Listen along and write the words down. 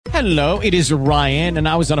Hello, it is Ryan, and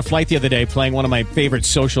I was on a flight the other day playing one of my favorite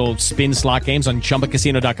social spin slot games on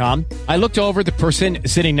ChumbaCasino.com. I looked over at the person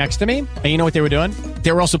sitting next to me, and you know what they were doing?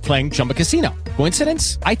 They were also playing Chumba Casino.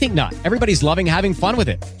 Coincidence? I think not. Everybody's loving having fun with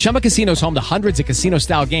it. Chumba Casino is home to hundreds of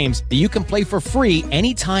casino-style games that you can play for free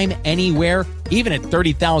anytime, anywhere, even at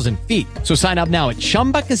 30,000 feet. So sign up now at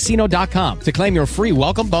ChumbaCasino.com to claim your free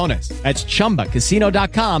welcome bonus. That's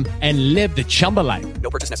ChumbaCasino.com and live the Chumba life.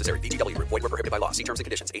 No purchase necessary. VGW. Void where prohibited by law. See terms and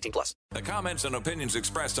conditions. 18+. The comments and opinions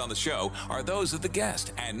expressed on the show are those of the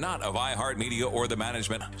guest and not of iHeartMedia or the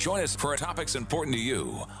management. Join us for topics important to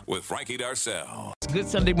you with Frankie Darcell. Good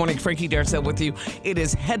Sunday morning, Frankie Darcell with you. It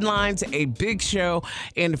is Headlines, a big show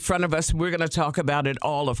in front of us. We're going to talk about it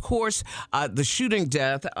all. Of course, the shooting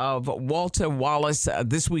death of Walter Wallace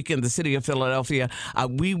this week in the city of Philadelphia.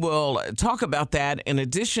 We will talk about that in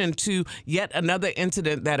addition to yet another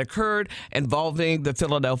incident that occurred involving the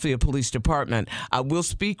Philadelphia Police Department. We'll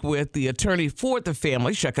speak with the attorney for the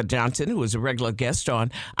family, Sheka Johnson, who is a regular guest on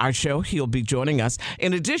our show. He'll be joining us.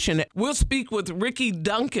 In addition, we'll speak with Ricky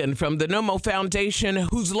Duncan from the NOMO Foundation,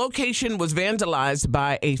 whose location was vandalized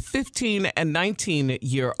by a 15 and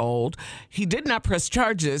 19-year-old. He did not press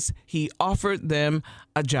charges. He offered them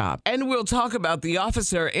a job. And we'll talk about the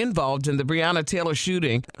officer involved in the Breonna Taylor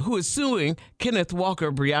shooting who is suing Kenneth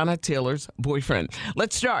Walker, Breonna Taylor's boyfriend.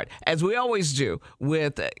 Let's start, as we always do,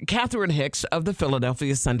 with Catherine Hicks of the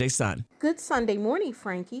Philadelphia Sunday Sun. Good Sunday morning,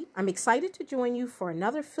 Frankie. I'm excited to join you for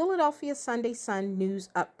another Philadelphia Sunday Sun news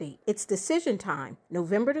update. It's decision time,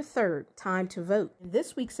 November the 3rd, time to vote. In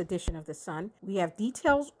this week's edition of the Sun, we have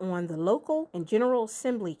details on the local and General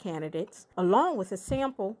Assembly candidates, along with a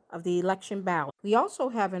sample of the election ballot. We also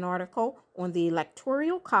have an article on the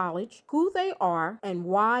Electoral College, who they are, and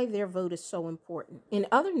why their vote is so important. In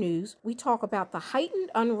other news, we talk about the heightened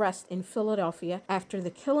unrest in Philadelphia after the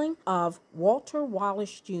killing of Walter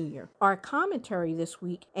Wallace Jr. Our commentary this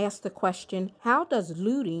week asked the question, how does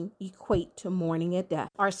looting equate to mourning a death?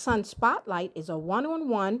 Our Sun Spotlight is a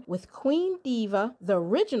one-on-one with Queen Diva, the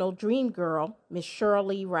original Dream Girl, Miss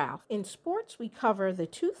Shirley Ralph. In sports, we cover the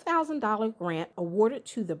 $2,000 grant awarded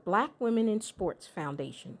to the Black Women in Sports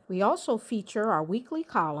Foundation. We also feature our weekly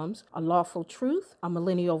columns, A Lawful Truth, A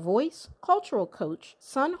Millennial Voice, Cultural Coach,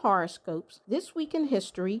 Sun Horoscopes, This Week in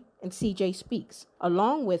History, and CJ Speaks,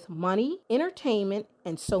 along with money, entertainment,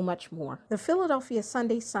 and so much more. The Philadelphia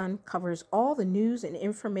Sunday Sun covers all the news and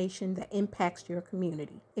information that impacts your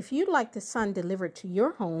community. If you'd like the Sun delivered to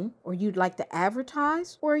your home, or you'd like to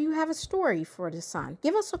advertise, or you have a story for the Sun,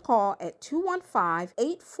 give us a call at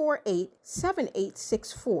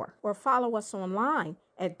 215-848-7864, or follow us online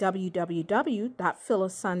at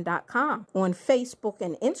www.philasun.com, on Facebook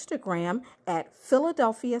and Instagram at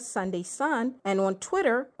Philadelphia Sunday Sun, and on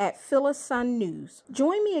Twitter at PhilaSun News.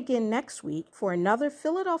 Join me again next week for another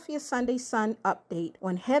Philadelphia Sunday Sun update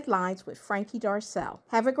on Headlines with Frankie Darcell.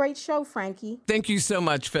 Have a great show, Frankie. Thank you so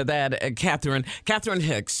much for that, Catherine. Catherine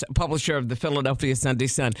Hicks, publisher of the Philadelphia Sunday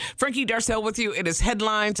Sun. Frankie Darcell with you. It is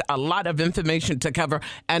Headlines, a lot of information to cover,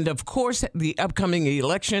 and of course, the upcoming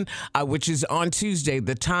election, which is on Tuesday.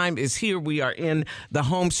 The time is here. We are in the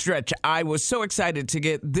home stretch. I was so excited to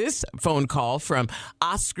get this phone call from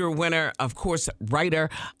Oscar winner, of course, writer,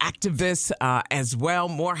 activist, as well,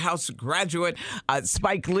 Morehouse graduate,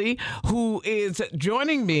 Spike Lee, who is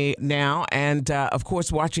joining me now and, of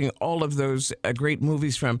course, watching all of those great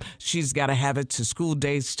movies from She's Gotta Have It to School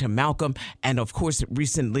Days to Malcolm and, of course,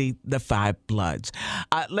 recently, The Five Bloods.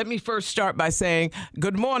 Let me first start by saying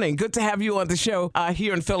good morning. Good to have you on the show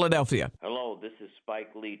here in Philadelphia. Hello, this is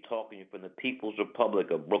Spike Lee talking to you from the People's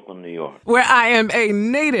Republic of Brooklyn, New York. Where I am a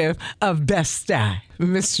native of Bed-Stuy,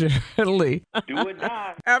 Mr. Lee. Do or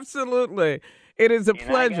die. Absolutely. It is a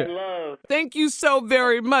pleasure. I got love. Thank you so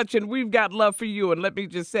very much. And we've got love for you. And let me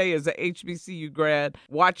just say, as a HBCU grad,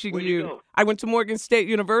 watching Where'd you, go? I went to Morgan State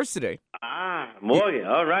University. Morgan,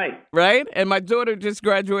 all right. Right? And my daughter just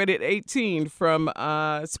graduated 18 from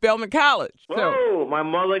Spelman College. Whoa, my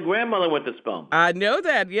mother and grandmother went to Spelman. I know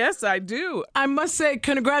that. Yes, I do. I must say,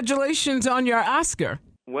 congratulations on your Oscar.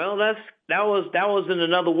 Well, that was in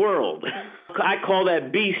another world. I call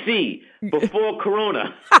that BC, before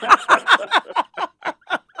Corona.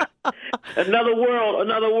 Another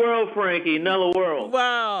world, Frankie, another world.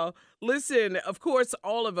 Wow. Listen, of course,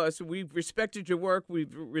 all of us, we've respected your work.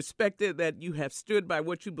 We've respected that you have stood by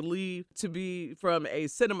what you believe to be from a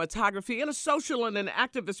cinematography and a social and an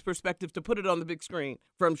activist perspective to put it on the big screen.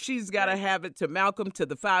 From She's Gotta Have It to Malcolm to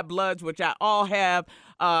The Five Bloods, which I all have,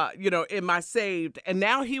 in my saved. And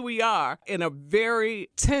now here we are in a very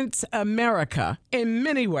tense America in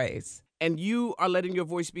many ways. and you are letting your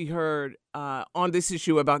voice be heard on this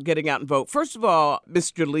issue about getting out and vote. First of all,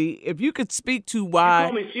 Mr. Lee, if you could speak to why...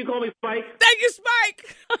 You call me Spike. Thank you,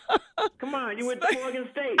 Spike. Come on, you went to Morgan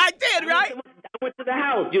State. I did, right? I went to the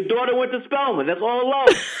house. Your daughter went to Spelman. That's all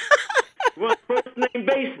alone. We're on first name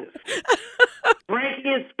basis. Frankie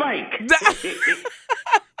and Spike.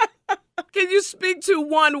 Can you speak to,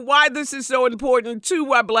 one, why this is so important, two,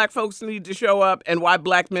 why black folks need to show up, and why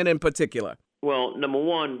black men in particular? Well, number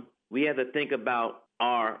one, we have to think about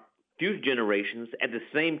our future generations. At the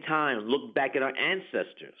same time, look back at our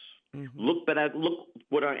ancestors. Mm-hmm. Look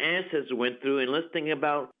what our ancestors went through, and let's think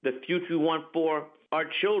about the future we want for our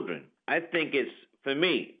children. I think it's, for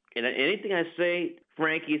me, and anything I say,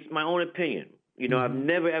 Frankie, it's my own opinion. You know, I've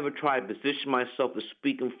never ever tried to position myself as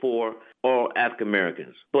speaking for all African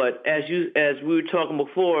Americans. But as we were talking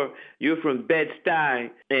before, you're from Bed-Stuy,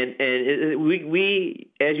 and we,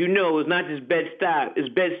 as you know, it's not just Bed-Stuy, it's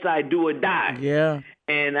Bed-Stuy do or die. Yeah.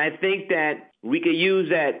 And I think that we could use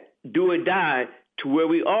that do or die to where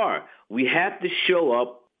we are. We have to show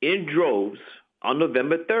up in droves on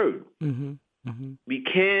November 3rd. Mm-hmm. Mm-hmm. We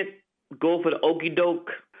can't go for the okie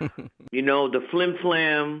doke, you know, the flim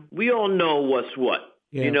flam. We all know what's what.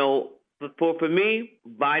 Yeah. You know, for me,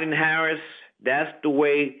 Biden Harris, that's the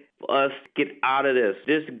way for us to get out of this.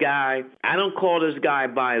 This guy, I don't call this guy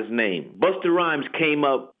by his name. Busta Rhymes came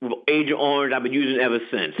up with Agent Orange. I've been using it ever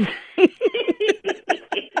since.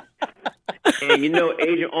 And you know,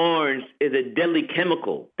 Agent Orange is a deadly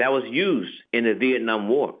chemical that was used in the Vietnam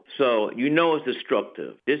War. So you know it's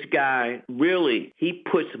destructive. This guy, really, he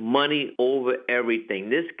puts money over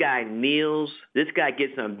everything. This guy kneels. This guy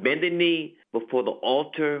gets on bended knee before the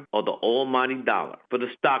altar of the almighty dollar for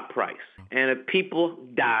the stock price. And if people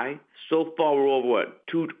die, so far we're over,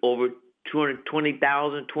 over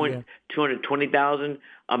 220,000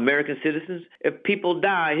 American citizens. If people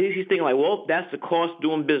die, he's thinking like, well, that's the cost of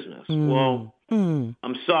doing business. Well,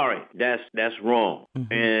 I'm sorry, that's wrong.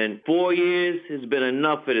 Mm-hmm. And 4 years has been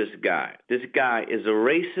enough for this guy. This guy is a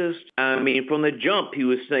racist. I mean, from the jump, he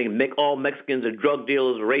was saying, make all Mexicans are drug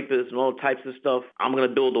dealers, rapists, and all types of stuff. I'm going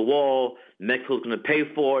to build a wall. Mexico's going to pay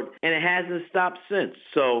for it. And it hasn't stopped since.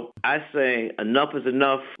 So I say enough is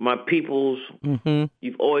enough. My peoples,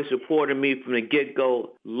 you've always supported me from the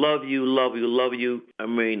get-go. Love you, love you, love you. I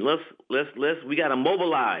mean, we got to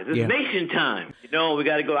mobilize. It's nation time. You know, we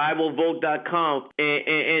got to go to ivovote.com.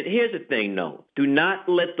 And here's the thing, though. Do not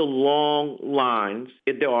let the long lines,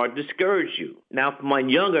 if there are, discourage you. Now, for my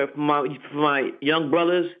young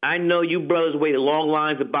brothers, I know you brothers waited long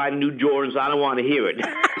lines to buy new Jordans. I don't want to hear it.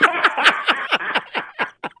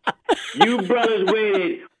 You brothers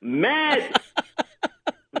waited mad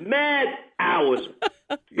hours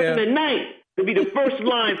in the night to be the first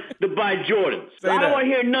line to buy Jordans. So I don't want to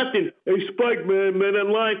hear nothing. Hey, Spike, man, that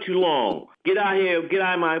line too long. Get out here, get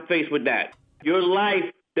out of my face with that. Your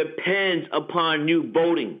life depends upon you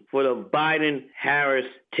voting for the Biden-Harris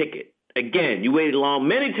ticket. Again, you waited long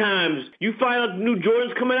many times. You find out the new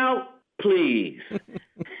Jordans coming out? Please.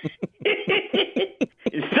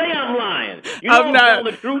 Say I'm lying. You know I'm telling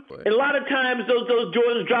the truth. And a lot of times those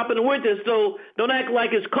Jordans drop in the winter, so don't act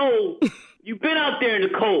like it's cold. You've been out there in the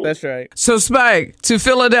cold. That's right. So, Spike, to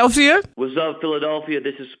Philadelphia? What's up, Philadelphia?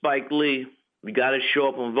 This is Spike Lee. We got to show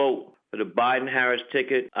up and vote for the Biden-Harris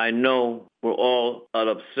ticket. I know we're all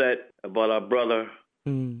upset about our brother,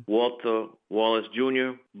 Walter Wallace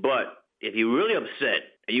Jr., but if you're really upset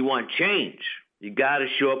and you want change, you got to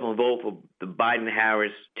show up and vote for the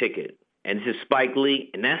Biden-Harris ticket. And this is Spike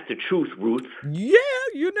Lee, and that's the truth, Ruth. Yeah,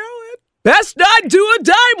 you know it. Best not do or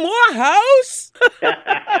die, Morehouse.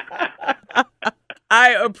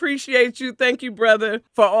 I appreciate you. Thank you, brother,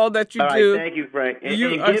 for all that you do. Thank you, Frank. And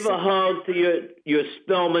give a hug to your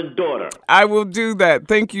Spelman daughter. I will do that.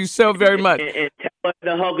 Thank you so very much. And tell her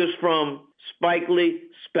the hug is from Spike Lee.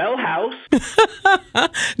 Spellhouse.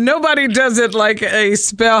 Nobody does it like a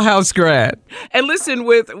Spellhouse grad. And listen,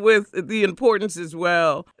 with the importance as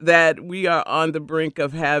well that we are on the brink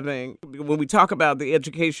of having, when we talk about the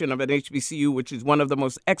education of an HBCU, which is one of the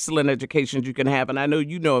most excellent educations you can have, and I know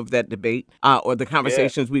you know of that debate or the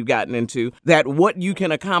conversations we've gotten into, that what you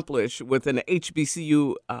can accomplish with an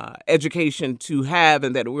HBCU education to have,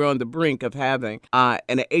 and that we're on the brink of having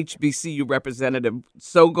an HBCU representative.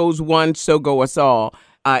 So goes one, so go us all.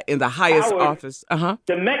 In the highest Howard, office. The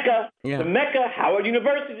Mecca, Howard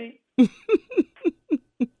University.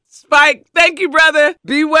 Spike, thank you, brother.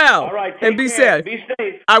 Be well. All right, and be care. safe. Be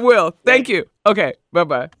safe. I will. Thank you. Okay,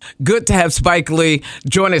 bye-bye. Good to have Spike Lee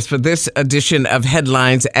join us for this edition of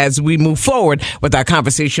Headlines as we move forward with our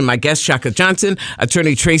conversation. My guest, Shaka Johnson,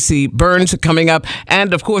 attorney Tracy Burns coming up,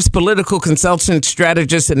 and, of course, political consultant,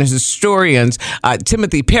 strategist, and historians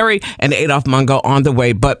Timothy Perry and Adolph Mungo on the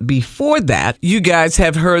way. But before that, you guys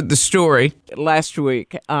have heard the story last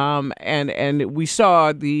week, and we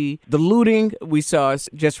saw the looting. We saw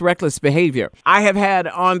just reckless behavior. I have had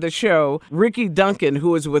on the show Ricky Duncan,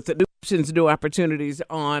 who is with the New Opportunities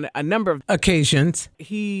on a number of occasions.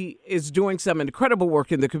 He is doing some incredible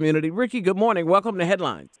work in the community. Ricky, good morning. Welcome to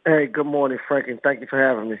Headlines. Hey, good morning, Frankie. Thank you for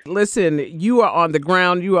having me. Listen, you are on the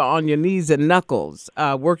ground. You are on your knees and knuckles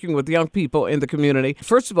working with young people in the community.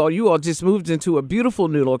 First of all, you all just moved into a beautiful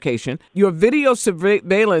new location. Your video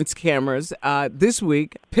surveillance cameras this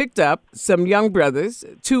week picked up some young brothers,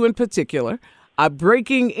 2 in particular,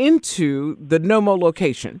 breaking into the NOMO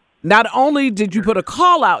location. Not only did you put a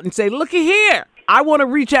call out and say, looky here, I want to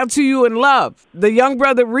reach out to you in love. The young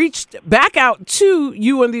brother reached back out to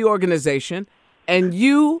you and the organization, and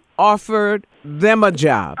you offered them a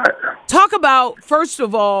job. Talk about, first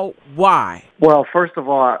of all, why? Well, first of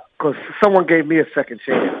all, because someone gave me a second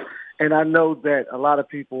chance. And I know that a lot of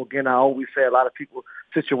people, again, I always say a lot of people,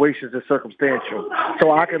 situations are circumstantial.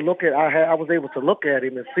 So I can look at, I was able to look at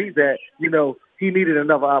him and see that, he needed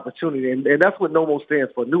another opportunity. And that's what NOMO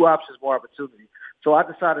stands for, new options, more opportunity. So I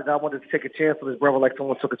decided I wanted to take a chance on his brother like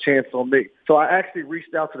someone took a chance on me. So I actually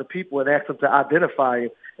reached out to the people and asked them to identify him.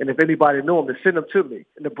 And if anybody knew him, to send him to me.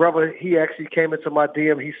 And the brother, he actually came into my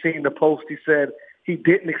DM. He seen the post. He said, he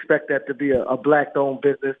didn't expect that to be a black-owned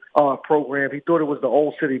business program. He thought it was the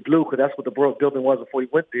Old City Blue because that's what the building was before he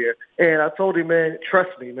went there. And I told him, man, trust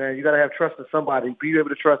me, man. You got to have trust in somebody. Be able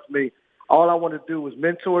to trust me. All I want to do is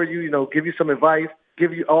mentor you, give you some advice,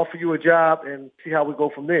 offer you a job, and see how we go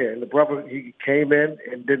from there. And the brother, he came in,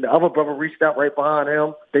 and then the other brother reached out right behind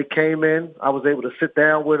him. They came in. I was able to sit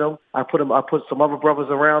down with them. I put some other brothers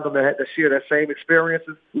around them that share that same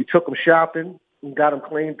experiences. We took them shopping and got them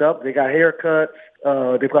cleaned up. They got haircuts.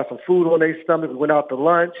 They've got some food on their stomach. We went out to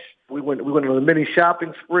lunch. We went on a mini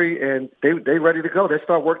shopping spree, and they ready to go. They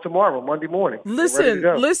start work tomorrow, Monday morning.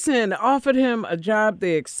 Listen, offered him a job.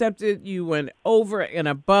 They accepted. You went over and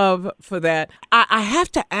above for that. I have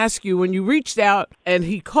to ask you, when you reached out and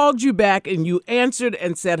he called you back and you answered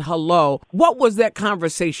and said hello, what was that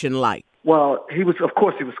conversation like? Well, of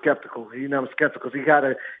course he was skeptical. I'm skeptical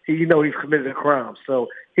because he's committed a crime. So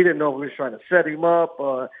he didn't know if we was trying to set him up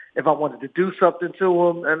or if I wanted to do something to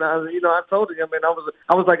him. And I told him, and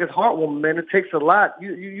I was like, it's heartwarming, man. It takes a lot.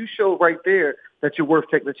 You showed right there that you're worth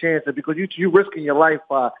taking a chance at because you're risking your life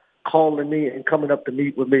by calling me and coming up to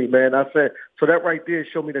meet with me, man. I said, so that right there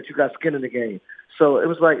showed me that you got skin in the game. So it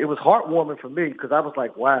was heartwarming for me because I was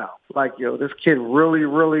like, wow, this kid really,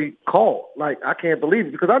 really called. I can't believe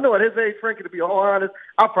it because I know at his age, Frankie, to be all honest,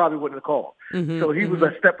 I probably wouldn't have called. Mm-hmm, so he was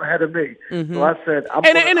a step ahead of me. Mm-hmm. So I said,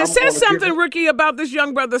 it says something, Ricky, about this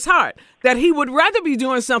young brother's heart, that he would rather be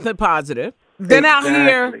doing something positive than out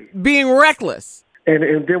here being reckless. And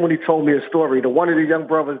then when he told me his story, one of the young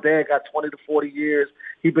brothers' dad got 20 to 40 years.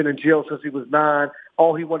 He'd been in jail since he was 9.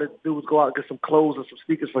 All he wanted to do was go out and get some clothes and some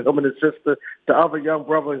sneakers for him and his sister. The other young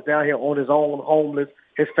brother is down here on his own, homeless.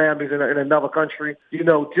 His family's in another country.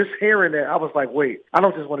 Just hearing that, I was like, wait, I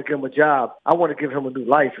don't just want to give him a job. I want to give him a new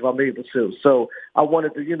life if I'm able to. So I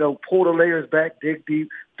wanted to, pull the layers back, dig deep,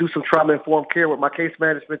 do some trauma-informed care with my case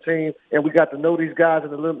management team. And we got to know these guys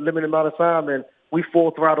in a limited amount of time, and we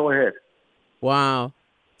full throttle ahead. Wow.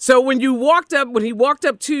 So when he walked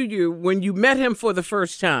up to you, when you met him for the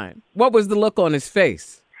first time, what was the look on his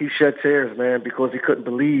face? He shed tears, man, because he couldn't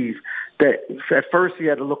believe that. At first he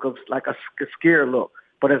had a look of like a scared look.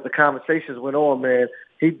 But as the conversations went on, man,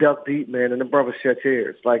 he dug deep, man, and the brothers shed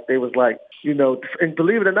tears. They was and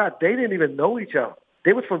believe it or not, they didn't even know each other.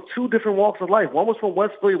 They was from 2 different walks of life. One was from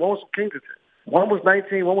West Philly, one was from Kensington. One was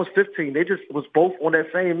 19, one was 15. They just was both on that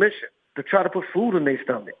same mission. To try to put food in their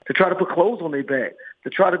stomach, to try to put clothes on their back, to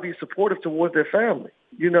try to be supportive towards their family,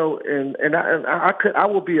 and I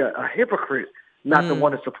will be a hypocrite not to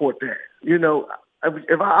want to support that.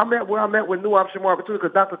 If I'm at where I'm at with New Option More Opportunity,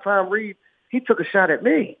 because Dr. Tom Reed, he took a shot at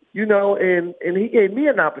me, and he gave me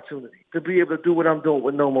an opportunity to be able to do what I'm doing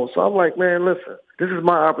with NOMO. So I'm like, man, listen, this is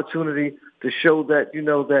my opportunity to show that,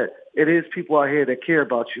 that it is people out here that care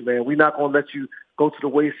about you, man. We're not going to let you go to the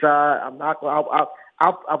wayside. I'm not going to,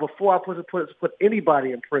 before I put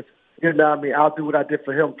anybody in prison, I'll do what I did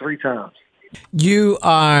for him 3 times. You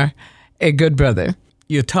are a good brother.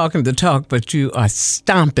 You're talking the talk, but you are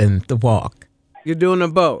stomping the walk. You're doing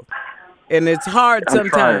them both. And it's hard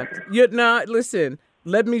sometimes. Listen,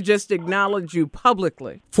 let me just acknowledge you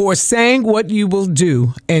publicly for saying what you will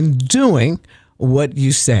do and doing what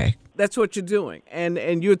you say. That's what you're doing.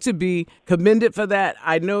 And you're to be commended for that.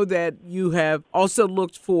 I know that you have also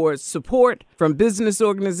looked for support from business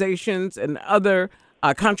organizations and other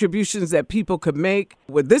contributions that people could make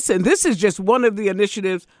with this. And this is just one of the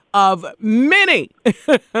initiatives of many.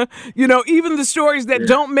 Even the stories that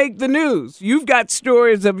don't make the news. You've got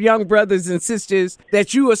stories of young brothers and sisters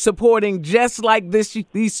that you are supporting just like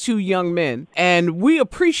these two young men. And we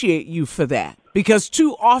appreciate you for that. Because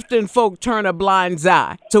too often folk turn a blind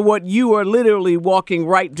eye to what you are literally walking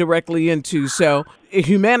right directly into. So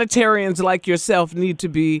humanitarians like yourself need to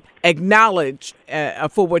be acknowledged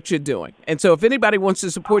for what you're doing. And so if anybody wants to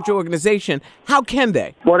support your organization, how can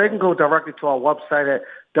they? Well, they can go directly to our website at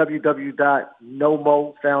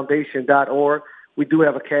www.nomofoundation.org. We do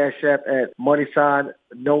have a cash app at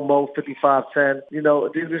 $NOMO5510.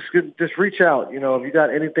 Just reach out. If you got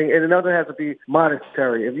anything, and another has to be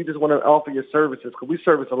monetary. If you just want to offer your services, because we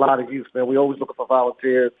service a lot of youth, man. We always looking for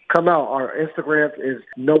volunteers. Come out. Our Instagram is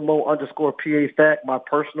NOMO_PA My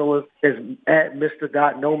personal is at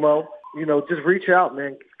Mr.Nomo. Just reach out,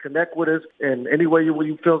 man. Connect with us, and any way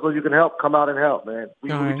you feel so you can help, come out and help, man. We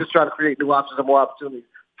just try to create new options and more opportunities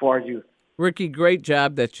for our youth. Ricky, great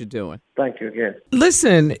job that you're doing. Thank you again.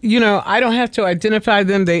 Listen, I don't have to identify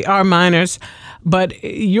them. They are minors, but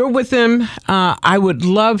you're with them. I would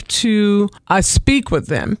love to speak with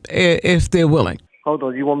them if they're willing. Hold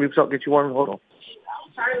on. You want me to get you one? Hold on.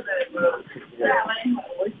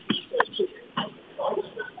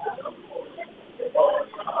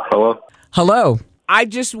 Hello? Hello. I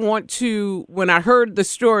just want to, when I heard the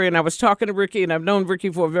story, and I was talking to Ricky, and I've known Ricky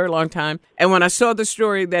for a very long time, and when I saw the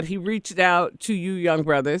story that he reached out to you young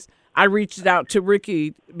brothers, I reached out to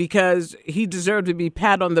Ricky because he deserved to be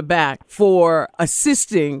pat on the back for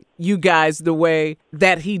assisting you guys the way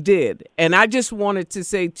that he did. And I just wanted to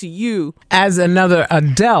say to you, as another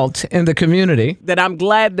adult in the community, that I'm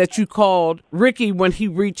glad that you called Ricky when he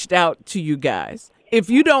reached out to you guys. If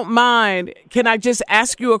you don't mind, can I just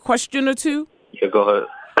ask you a question or two? Yeah, go ahead.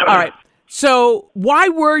 All right. So why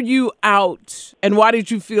were you out, and why did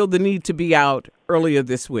you feel the need to be out earlier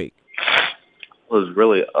this week? I was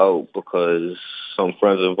really out because some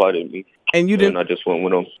friends invited me, and I just went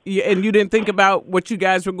with them. And you didn't think about what you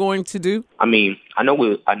guys were going to do? I mean, I knew we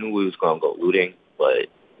was going to go looting, but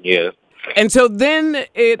yeah. And so then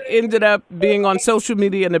it ended up being on social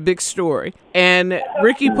media and a big story. And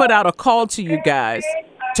Ricky put out a call to you guys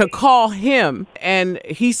to call him, and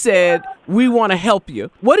he said, we want to help you.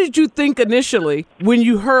 What did you think initially when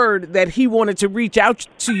you heard that he wanted to reach out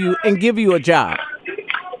to you and give you a job?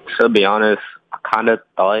 To be honest, I kind of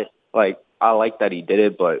thought, I liked that he did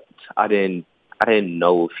it, but I didn't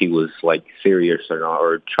know if he was, serious or not,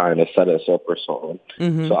 or trying to set us up or something.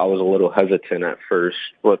 Mm-hmm. So I was a little hesitant at first,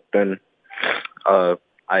 but then I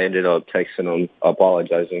ended up texting him,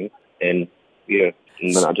 apologizing, and yeah.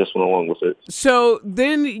 And then I just went along with it. So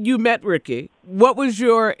then you met Ricky. What was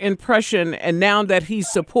your impression? And now that he's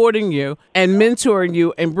supporting you and mentoring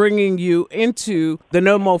you and bringing you into the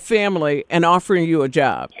NOMO family and offering you a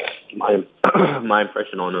job? My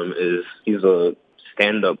impression on him is he's a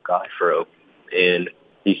stand-up guy for real. And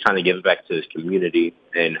he's trying to give back to his community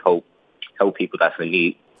and help people that's in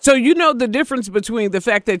need. So you know the difference between the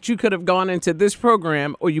fact that you could have gone into this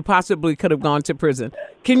program or you possibly could have gone to prison.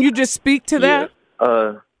 Can you just speak to that?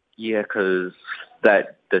 Yeah, because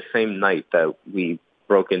the same night that we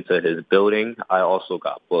broke into his building, I also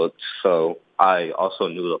got booked. So I also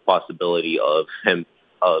knew the possibility of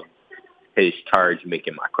his charge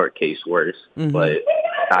making my court case worse. Mm-hmm. But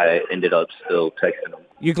I ended up still texting him.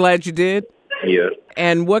 You glad you did? Yeah.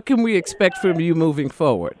 And what can we expect from you moving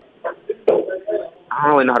forward? I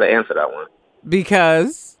don't really know how to answer that one.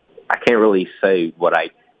 Because? I can't really say what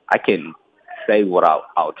I can say what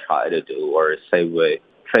I'll try to do, or say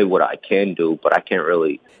what I can do, but I can't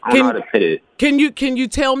really. I don't know how to put it. Can you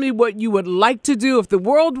tell me what you would like to do if the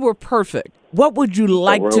world were perfect? What would you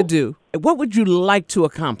like to do? What would you like to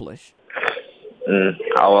accomplish?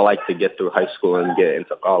 I would like to get through high school and get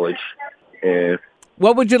into college. And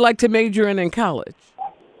what would you like to major in college?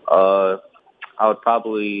 I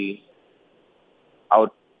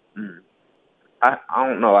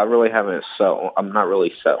don't know. I really haven't set. I'm not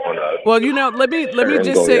really set on a. Well,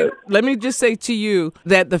 let me just say to you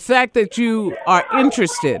that the fact that you are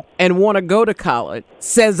interested and want to go to college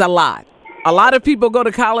says a lot. A lot of people go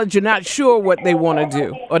to college and not sure what they want to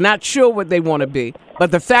do or not sure what they want to be. But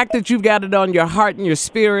the fact that you've got it on your heart and your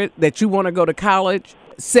spirit that you want to go to college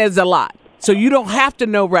says a lot. So you don't have to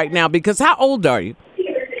know right now, because how old are you?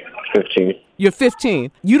 15. You're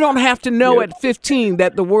 15. You don't have to know at 15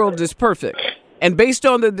 that the world is perfect. And based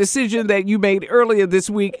on the decision that you made earlier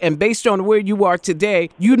this week and based on where you are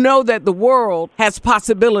today, you know that the world has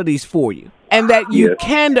possibilities for you and that you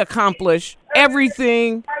can accomplish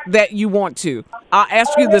everything that you want to. I'll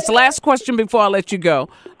ask you this last question before I let you go.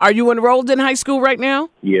 Are you enrolled in high school right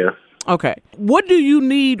now? Yeah. Okay. What do you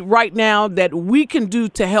need right now that we can do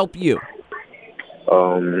to help you?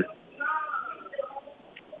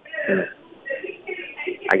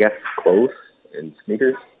 I guess clothes and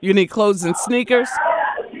sneakers. You need clothes and sneakers?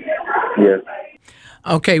 Yeah.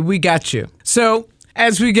 Okay, we got you. So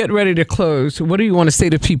as we get ready to close, what do you want to say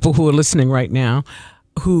to people who are listening right now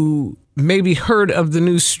who maybe heard of the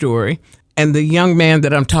news story and the young man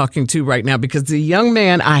that I'm talking to right now? Because the young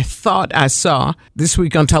man I thought I saw this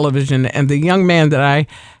week on television and the young man that I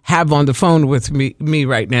have on the phone with me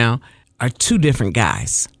right now are two different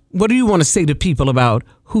guys. What do you want to say to people about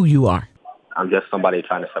who you are? I'm just somebody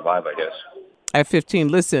trying to survive, I guess. At 15,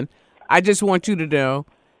 listen, I just want you to know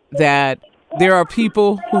that there are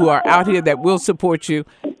people who are out here that will support you.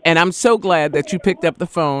 And I'm so glad that you picked up the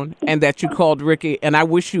phone and that you called Ricky. And I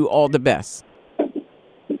wish you all the best.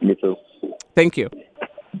 Me too. Thank you.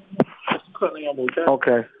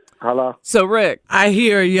 Okay. Hello. So, Rick, I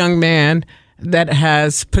hear a young man that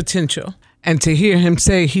has potential. And to hear him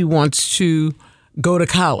say he wants to go to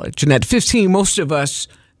college. And at 15, most of us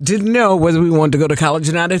didn't know whether we wanted to go to college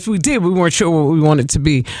or not. If we did, we weren't sure what we wanted to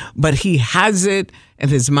be. But he has it in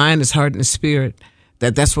his mind, his heart, and his spirit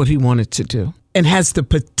that that's what he wanted to do and has the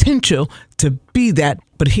potential to be that,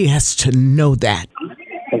 but he has to know that.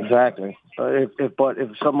 Exactly.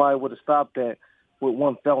 If somebody would have stopped that with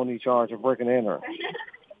one felony charge of breaking and entering.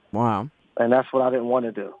 Wow. And that's what I didn't want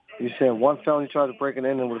to do. You said one felony charge of breaking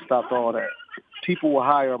and entering would have stopped all that. People will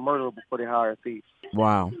hire a murderer before they hire a thief.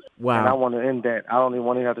 Wow. And I want to end that. I don't even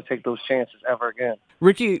want to have to take those chances ever again.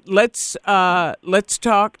 Ricky, let's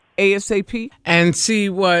talk ASAP and see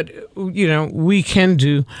what we can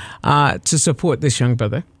do to support this young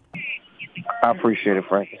brother. I appreciate it,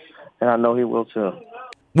 Frankie. And I know he will too.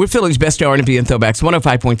 We're Philly's best R&B and throwbacks,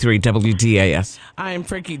 105.3 WDAS. I am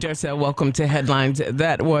Frankie Darcell. Welcome to Headlines.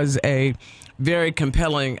 That was a very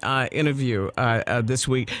compelling interview this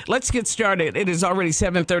week. Let's get started. It is already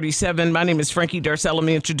 7:37. My name is Frankie Darcell. Let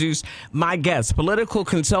me introduce my guest, political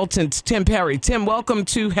consultant Tim Perry. Tim, welcome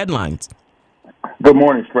to Headlines. Good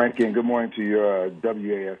morning, Frankie, and good morning to your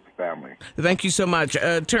WAS family. Thank you so much.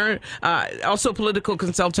 Also political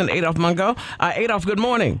consultant Adolph Mungo. Adolph, good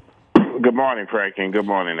morning. Good morning, Frankie, and good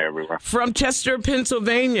morning, everyone. From Chester,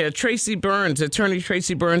 Pennsylvania, Tracy Burns, attorney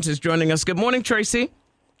Tracy Burns is joining us. Good morning, Tracy.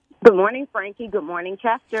 Good morning, Frankie. Good morning,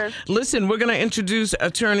 Chester. Listen, we're going to introduce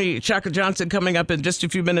Attorney Chaka Johnson coming up in just a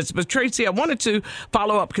few minutes. But, Tracy, I wanted to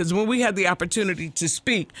follow up because when we had the opportunity to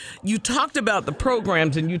speak, you talked about the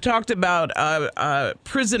programs and you talked about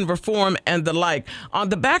prison reform and the like. On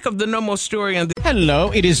the back of the NOMO story.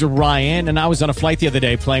 Hello, it is Ryan, and I was on a flight the other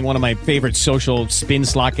day playing one of my favorite social spin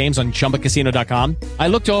slot games on ChumbaCasino.com. I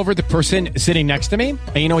looked over at the person sitting next to me,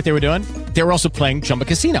 and you know what they were doing? They were also playing Chumba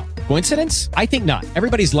Casino. Coincidence? I think not.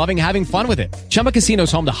 Everybody's loving having fun with it. Chumba Casino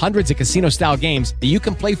is home to hundreds of casino-style games that you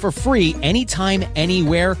can play for free anytime,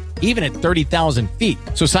 anywhere, even at 30,000 feet.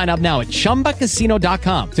 So sign up now at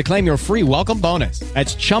ChumbaCasino.com to claim your free welcome bonus.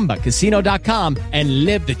 That's ChumbaCasino.com and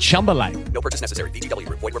live the Chumba life. No purchase necessary. VGW.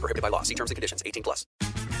 Void where prohibited by law. See terms and conditions. 18+.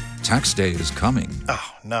 Tax day is coming. Oh,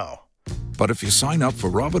 no. But if you sign up for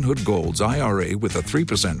Robinhood Gold's IRA with a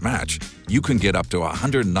 3% match, you can get up to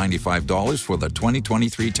 $195 for the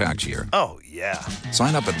 2023 tax year. Oh, yeah.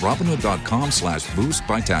 Sign up at Robinhood.com/boost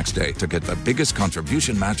by tax day to get the biggest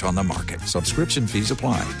contribution match on the market. Subscription fees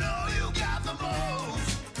apply.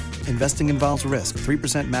 Investing involves risk.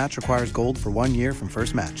 3% match requires gold for 1 year from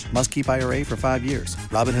first match. Must keep IRA for 5 years.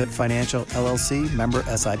 Robinhood Financial, LLC, member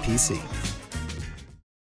SIPC.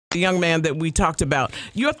 The young man that we talked about.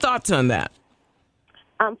 Your thoughts on that?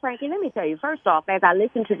 Frankie, let me tell you, first off, as I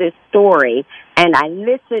listened to this story and I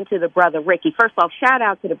listened to the brother Ricky, first off, shout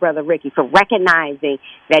out to the brother Ricky for recognizing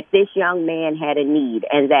that this young man had a need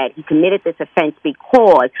and that he committed this offense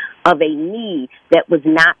because of a need that was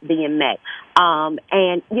not being met. And,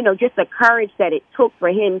 just the courage that it took for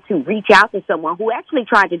him to reach out to someone who actually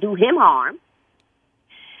tried to do him harm.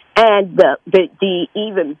 And the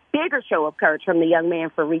even bigger show of courage from the young man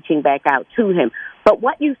for reaching back out to him. But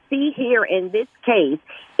what you see here in this case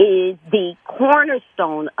is the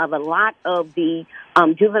cornerstone of a lot of the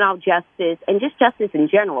juvenile justice and just justice in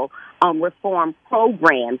general reform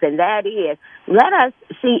programs. And that is, let's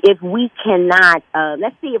see if we can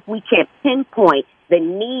pinpoint the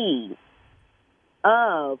need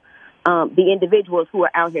of the individuals who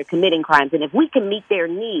are out here committing crimes. And if we can meet their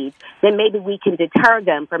needs, then maybe we can deter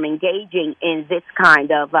them from engaging in this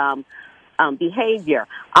kind of behavior.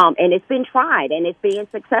 And it's been tried, and it's being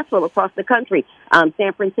successful across the country.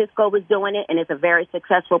 San Francisco was doing it, and it's a very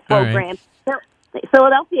successful program. Right.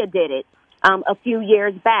 Philadelphia did it a few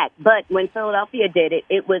years back. But when Philadelphia did it,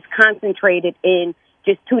 it was concentrated in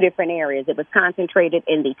just two different areas. It was concentrated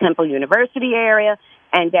in the Temple University area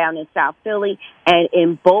and down in South Philly. And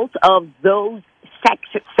in both of those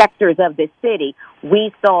sectors of the city,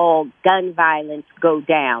 we saw gun violence go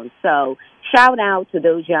down. So shout out to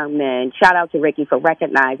those young men. Shout out to Ricky for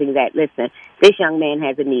recognizing that, listen, this young man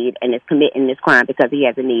has a need and is committing this crime because he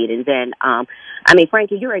has a need. And then,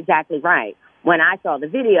 Frankie, you're exactly right. When I saw the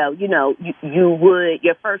video,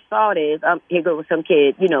 your first thought is, here goes some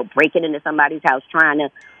kid, breaking into somebody's house trying to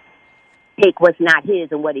take what's not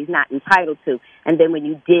his and what he's not entitled to. And then when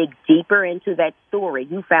you dig deeper into that story,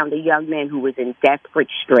 you found a young man who was in desperate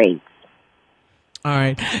straits. All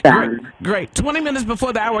right. Great. 20 minutes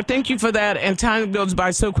before the hour. Thank you for that. And time goes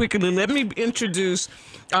by so quickly. Let me introduce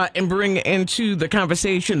and bring into the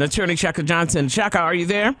conversation Attorney Shaka Johnson. Shaka, are you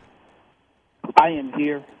there? I am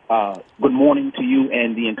here. Good morning to you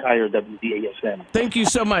and the entire WDAS family. Thank you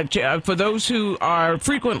so much. For those who are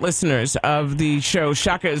frequent listeners of the show,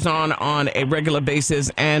 Shaka is on a regular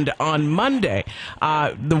basis. And on Monday,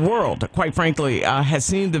 the world, quite frankly, has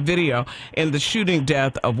seen the video in the shooting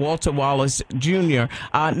death of Walter Wallace Jr.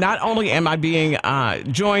 Not only am I being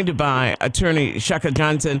joined by Attorney Shaka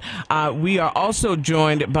Johnson, we are also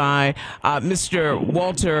joined by Mr.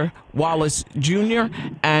 Walter Wallace Jr.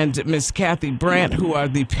 and Miss Kathy Brandt, who are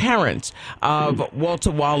the parents of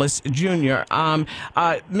Walter Wallace Jr.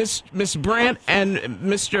 Miss Brandt and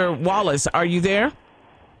Mr. Wallace, are you there?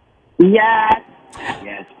 Yes.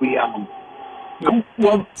 Yes, we are.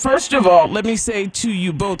 Well, first of all, let me say to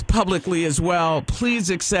you both publicly as well, please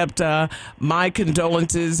accept my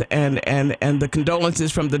condolences and the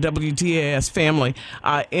condolences from the WTAS family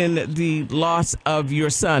in the loss of your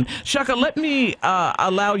son. Shaka, let me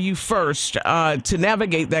allow you first to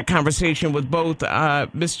navigate that conversation with both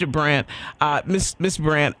Mr. Brandt, Miss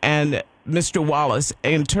Brandt, and Mr. Wallace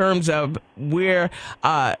in terms of where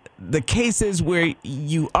the cases where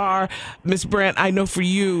you are. Ms. Brandt, I know for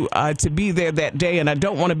you to be there that day, and I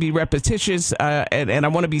don't want to be repetitious, and I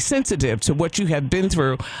want to be sensitive to what you have been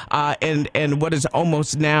through and what is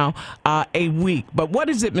almost now a week. But what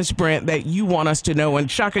is it, Ms. Brandt, that you want us to know? And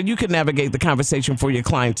Shaka, you can navigate the conversation for your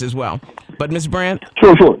clients as well. But Ms. Brandt?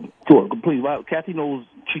 Sure, completely. Well, Kathy knows.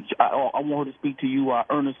 I want her to speak to you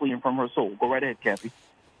earnestly and from her soul. Go right ahead, Kathy.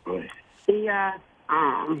 Go ahead. Yeah,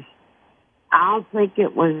 I don't think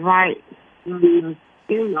it was right to,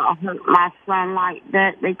 hurt my son like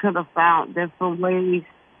that. They could have found different ways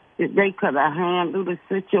that they could have handled the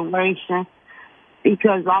situation,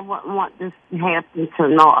 because I wouldn't want this to happen to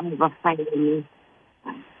no other family.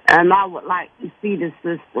 And I would like to see the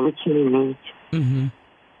system change. Mm-hmm.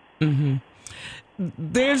 Mm-hmm.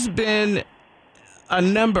 There's been a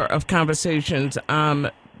number of conversations,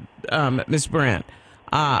 Ms. Brandt,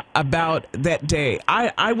 about that day.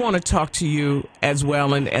 I want to talk to you as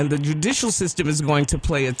well, and the judicial system is going to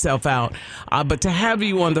play itself out. But to have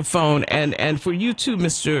you on the phone, and for you too,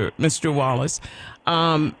 Mr. Wallace,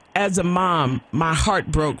 as a mom, my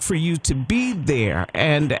heart broke for you to be there.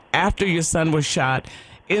 And after your son was shot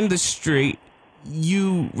in the street,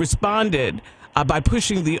 you responded by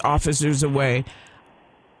pushing the officers away.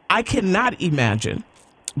 I cannot imagine,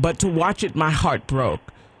 but to watch it, my heart broke.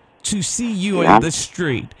 To see you in the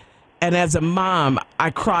street. And as a mom,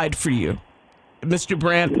 I cried for you. Mr.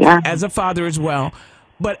 Brandt, as a father as well.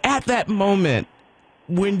 But at that moment,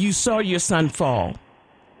 when you saw your son fall,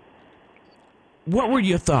 what were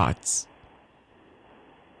your thoughts?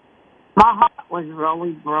 My heart was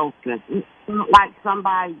really broken. It felt like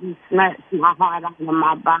somebody snatched my heart out of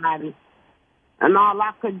my body. And all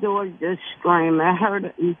I could do was just scream. It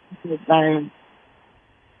hurt me so bad.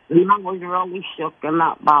 And I was really shooken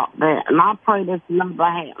up about that. And I pray this never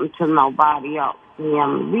happen to nobody else.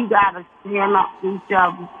 We got to stand up to each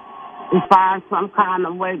other and find some kind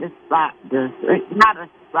of way to stop this. It got to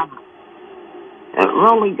stop. It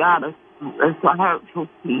really got to stop. It's a hurtful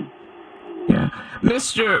piece. Yeah.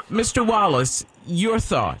 Mr. Wallace, your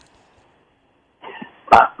thought?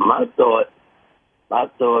 My thought,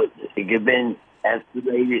 it could have been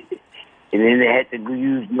escalated, and then they had to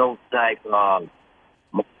use no type of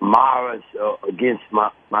Mars against my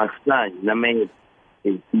son. I mean,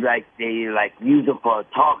 it's like they use him for a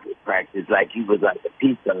target practice, like he was like a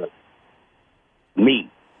piece of meat.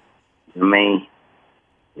 I mean,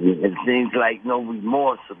 It seems like no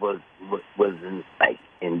remorse was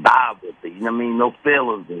involved with it. You know what I mean? No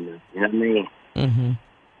feelings in it. You know what I mean? Mm-hmm. You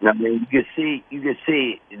know what I mean? You can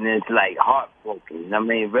see it, and it's like heartbroken. You know what I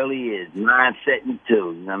mean? It really is. Mind setting too.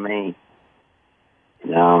 You know what I mean?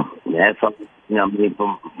 You know, that's all, you know what I mean?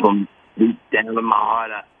 From deep down in my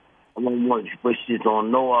heart, I don't want to wish this on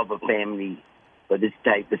no other family for this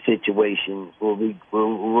type of situation where we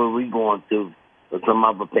going through, or some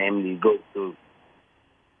other family go through.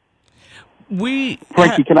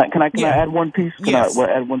 Frankie, can I add one piece? Can I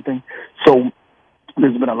add one thing? So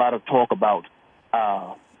there's been a lot of talk about,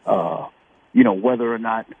 whether or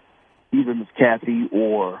not either Miss Kathy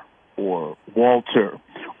or Walter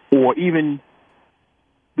or even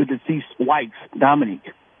the deceased wife,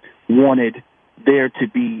 Dominique, wanted there to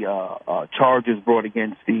be charges brought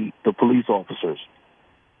against the police officers.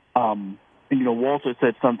 And, Walter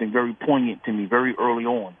said something very poignant to me very early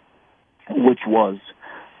on, which was,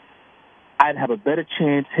 I'd have a better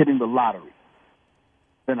chance hitting the lottery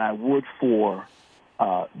than I would for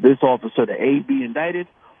this officer to A, be indicted,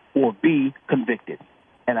 or B, convicted.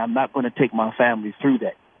 And I'm not going to take my family through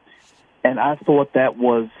that. And I thought that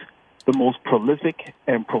was the most prolific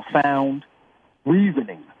and profound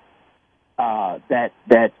reasoning that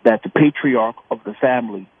the patriarch of the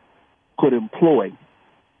family could employ.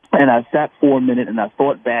 And I sat for a minute and I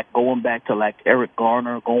thought back, going back to like Eric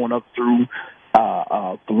Garner, going up through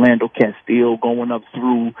Philando Castile, going up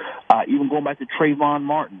through, even going back to Trayvon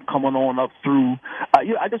Martin, coming on up through.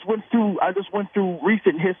 I just went through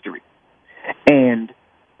recent history, and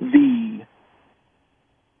the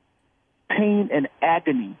pain and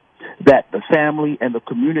agony that the family and the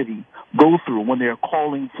community go through when they're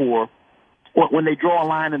calling for, when they draw a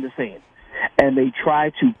line in the sand, and they try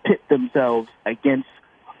to pit themselves against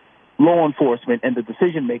law enforcement and the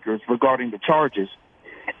decision makers regarding the charges.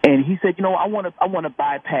 And he said, I want to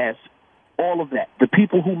bypass all of that. The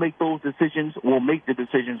people who make those decisions will make the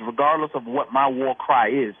decisions regardless of what my war cry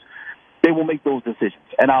is. They will make those decisions,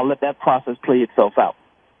 and I'll let that process play itself out.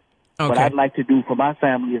 Okay. What I'd like to do for my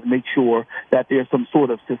family is make sure that there's some sort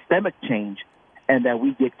of systemic change and that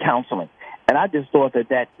we get counseling. And I just thought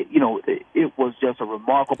that it was just a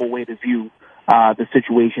remarkable way to view the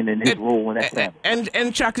situation and his role in that family.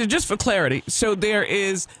 And Chaka, just for clarity, so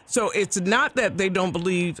it's not that they don't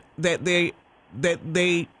believe that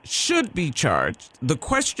they should be charged. The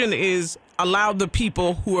question is, allow the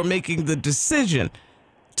people who are making the decision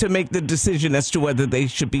to make the decision as to whether they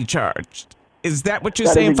should be charged. Is that what you're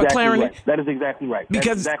saying for clarity? Right. That is exactly right.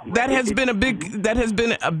 Because that has been a big,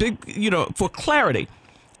 for clarity.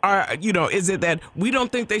 Is it that we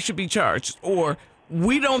don't think they should be charged, or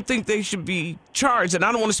we don't think they should be charged? And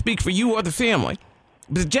I don't want to speak for you or the family,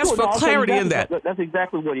 but just for clarity in that. That's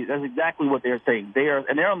exactly what they're saying.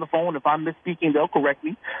 They're on the phone. If I'm misspeaking, they'll correct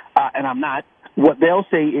me, and I'm not. What they'll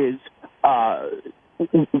say is,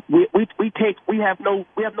 we have no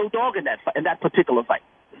dog in that particular fight.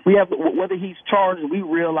 We have, whether he's charged, we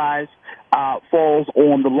realize falls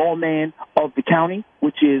on the lawman of the county,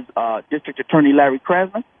 which is District Attorney Larry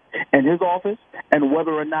Krasner and his office, and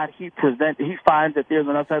whether or not he finds that there's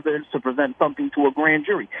enough evidence to present something to a grand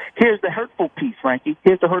jury. Here's the hurtful piece, Frankie.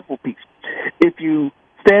 Here's the hurtful piece. If you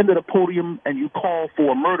stand at a podium and you call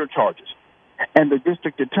for murder charges, and the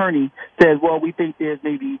district attorney says, well, we think there's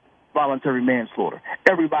maybe voluntary manslaughter,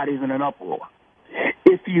 everybody's in an uproar.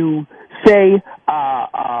 If you say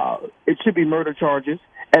it should be murder charges,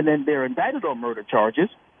 and then they're indicted on murder charges,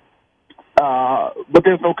 but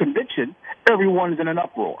there's no conviction, everyone's in an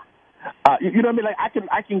uproar. You know what I mean? Like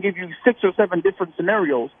I can give you 6 or 7 different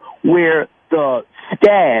scenarios where the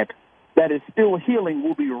scab that is still healing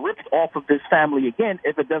will be ripped off of this family again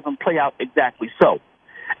if it doesn't play out exactly so.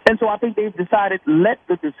 And so I think they've decided, let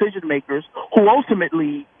the decision makers, who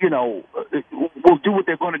ultimately, will do what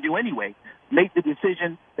they're going to do anyway, make the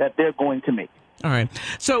decision that they're going to make. All right.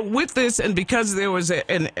 So with this, and because there was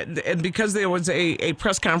a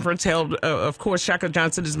press conference held, of course, Shaka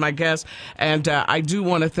Johnson is my guest, and I do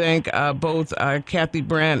want to thank both Kathy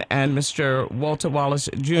Brandt and Mr. Walter Wallace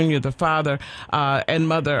Jr., the father and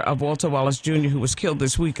mother of Walter Wallace Jr., who was killed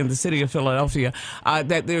this week in the city of Philadelphia.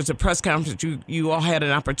 That there's a press conference. You all had an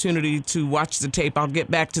opportunity to watch the tape. I'll get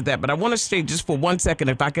back to that, but I want to stay just for 1 second,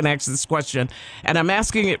 if I can ask this question, and I'm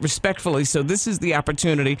asking it respectfully. So this is the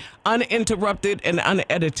opportunity, uninterrupted and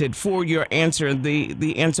unedited, for your answer,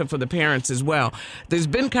 the answer for the parents as well. There's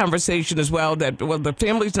been conversation as well that, the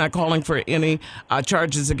family's not calling for any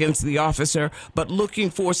charges against the officer, but looking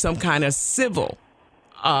for some kind of civil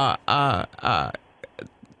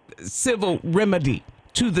remedy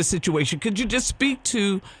to the situation. Could you just speak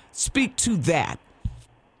to that?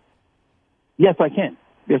 Yes, I can.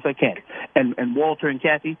 Yes, I can. And Walter and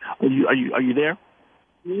Kathy, are you there?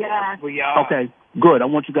 Yeah. We are. Okay, good. I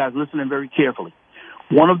want you guys listening very carefully.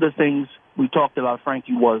 One of the things we talked about,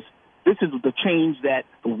 Frankie, was this is the change that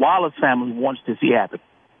the Wallace family wants to see happen.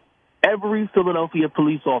 Every Philadelphia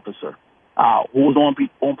police officer who's on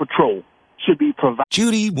patrol should be provided.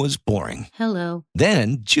 Judy was boring. Hello.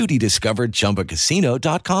 Then Judy discovered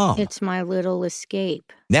ChumbaCasino.com. It's my little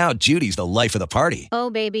escape. Now Judy's the life of the party. Oh,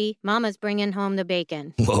 baby, mama's bringing home the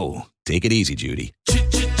bacon. Whoa, take it easy, Judy.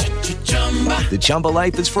 The Chumba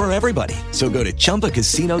life is for everybody. So go to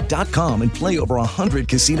ChumbaCasino.com and play over 100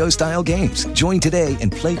 casino-style games. Join today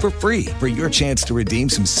and play for free for your chance to redeem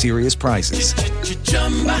some serious prizes.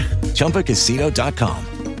 ChumbaCasino.com.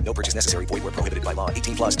 No purchase necessary. Void where prohibited by law.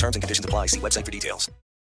 18 plus terms and conditions apply. See website for details.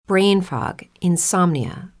 Brain fog,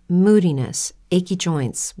 insomnia, moodiness, achy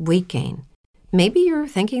joints, weight gain. Maybe you're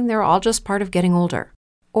thinking they're all just part of getting older.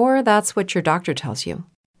 Or that's what your doctor tells you.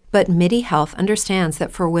 But MIDI Health understands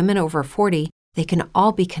that for women over 40, they can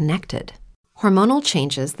all be connected. Hormonal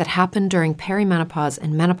changes that happen during perimenopause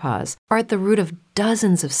and menopause are at the root of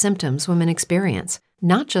dozens of symptoms women experience,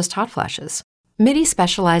 not just hot flashes. MIDI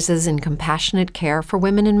specializes in compassionate care for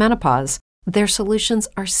women in menopause. Their solutions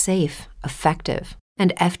are safe, effective,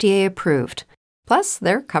 and FDA approved. Plus,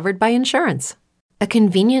 they're covered by insurance. A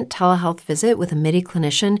convenient telehealth visit with a MIDI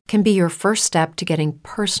clinician can be your first step to getting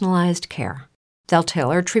personalized care. They'll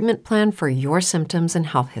tailor a treatment plan for your symptoms and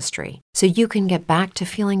health history so you can get back to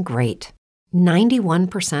feeling great.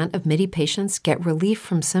 91% of MIDI patients get relief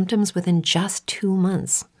from symptoms within just 2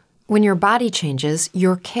 months. When your body changes,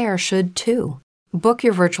 your care should too. Book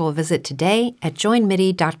your virtual visit today at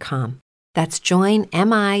joinmidi.com. That's joinmidi.com.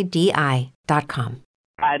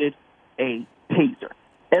 Added a taser.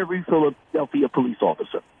 Every Philadelphia police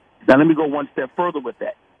officer. Now let me go one step further with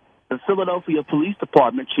that. The Philadelphia Police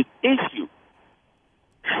Department should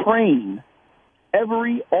train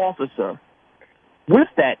every officer with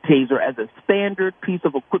that taser as a standard piece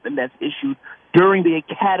of equipment that's issued during the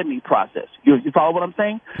academy process. You follow what I'm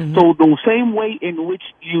saying? Mm-hmm. So the same way in which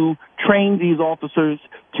you train these officers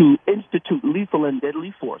to institute lethal and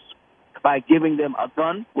deadly force by giving them a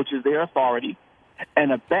gun, which is their authority,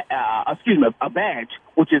 and a badge,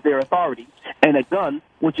 which is their authority, and a gun,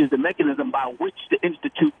 which is the mechanism by which to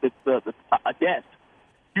institute a death.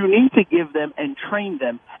 You need to give them and train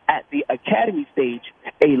them at the academy stage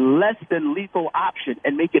a less than lethal option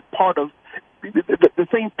and make it part of the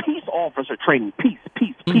same peace officer training, peace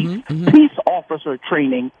officer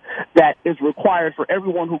training that is required for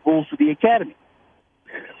everyone who goes to the academy.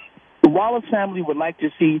 The Wallace family would like to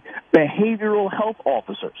see behavioral health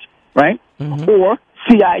officers, right? Mm-hmm. Or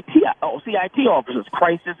CIT officers,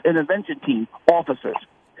 crisis intervention team officers.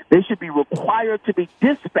 They should be required to be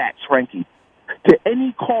dispatched, Frankie, to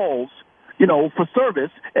any calls, for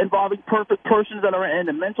service involving persons that are in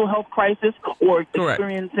a mental health crisis or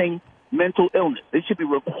experiencing mental illness. They should be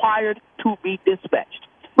required to be dispatched,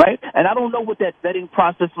 right? And I don't know what that vetting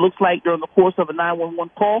process looks like during the course of a 911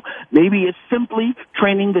 call. Maybe it's simply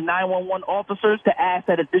training the 911 officers to ask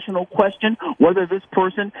that additional question, whether this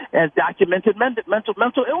person has documented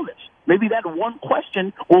mental illness. Maybe that one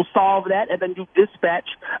question will solve that, and then you dispatch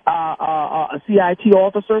a CIT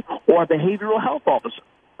officer or a behavioral health officer.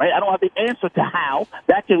 Right? I don't have the answer to how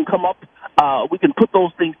that can come up. We can put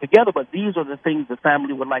those things together, but these are the things the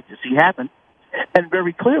family would like to see happen. And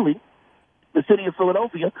very clearly, the city of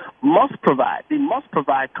Philadelphia must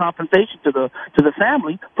provide compensation to the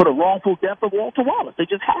family for the wrongful death of Walter Wallace. They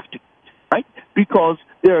just have to, right? Because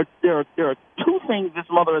there are two things this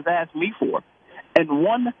mother has asked me for, and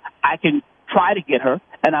one I can try to get her,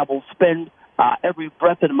 and I will spend every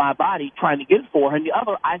breath in my body trying to get it for her, and the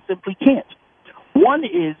other I simply can't. One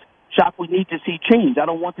is, Jacques, we need to see change. I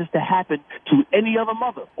don't want this to happen to any other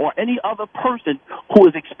mother or any other person who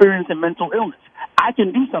is experiencing mental illness. I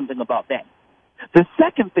can do something about that. The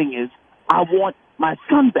second thing is, I want my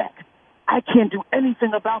son back. I can't do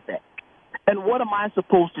anything about that. And what am I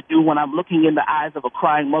supposed to do when I'm looking in the eyes of a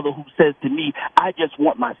crying mother who says to me, I just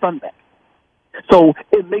want my son back? So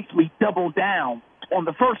it makes me double down on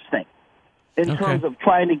the first thing in terms of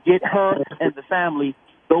trying to get her and the family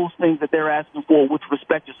those things that they're asking for with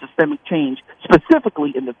respect to systemic change,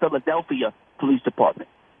 specifically in the Philadelphia Police Department.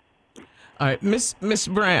 All right, Miss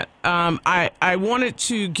Brandt, I wanted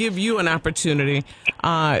to give you an opportunity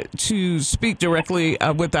to speak directly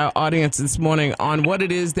with our audience this morning on what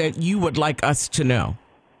it is that you would like us to know,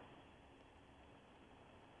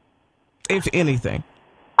 if anything.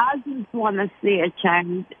 I just want to see a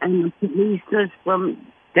change in the police system.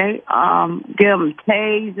 They give them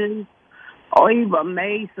tasers or even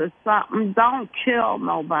mace or something. Don't kill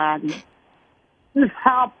nobody. just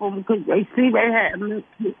help them because they see they have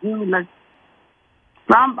mental illness.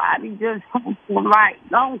 Somebody just help them right.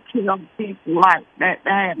 Don't kill people like that.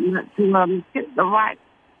 They have mental illness. Get the right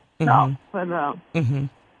stuff for them.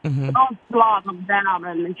 Don't slaughter them down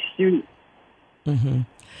in the street.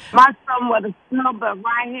 My son would have still been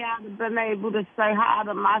right here. I'd have been able to say hi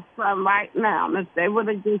to my son right now. And if they would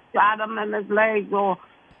have just shot him in his legs or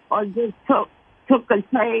just took a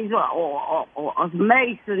taser or a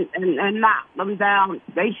mace and knocked him down,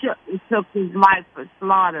 they shouldn't have took his life or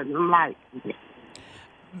slaughtered him like that.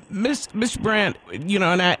 Miss Brandt, you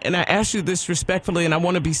know, and I ask you this respectfully, and I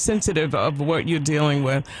want to be sensitive of what you're dealing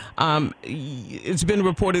with. It's been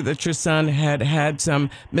reported that your son had some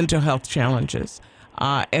mental health challenges,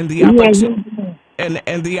 and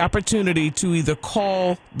the opportunity to either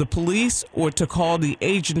call the police or to call the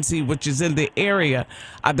agency, which is in the area,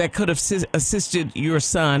 that could have assisted your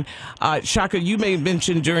son. Shaka, you may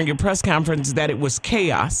mention during your press conference that it was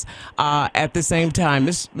chaos at the same time.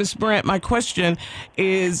 Miss Brandt, my question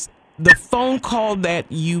is, the phone call that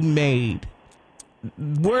you made,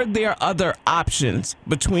 were there other options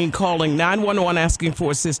between calling 911 asking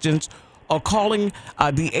for assistance or calling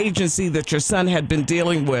the agency that your son had been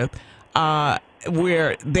dealing with,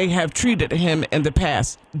 where they have treated him in the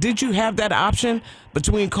past? Did you have that option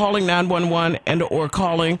between calling 911 and or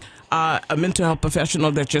calling a mental health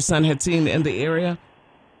professional that your son had seen in the area?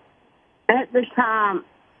 At the time,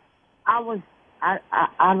 I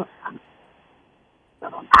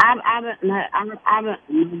didn't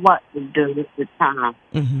know what to do at the time.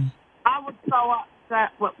 I was so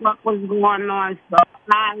upset with what was going on, so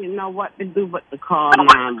I didn't know what to do but to call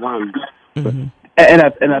 911. And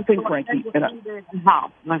I think, Frankie, and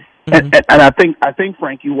I think,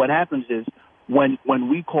 Frankie, what happens is when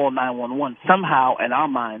we call 911, somehow in our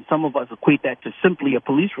mind, some of us equate that to simply a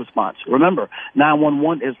police response. Remember,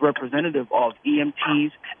 911 is representative of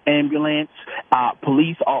EMTs, ambulance,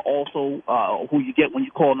 police are also who you get when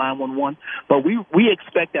you call 911. But we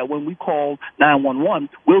expect that when we call 911,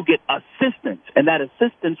 we'll get assistance, and that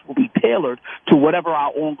assistance will be tailored to whatever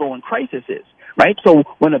our ongoing crisis is. Right? So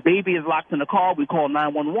when a baby is locked in the car, we call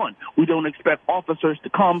 911. We don't expect officers to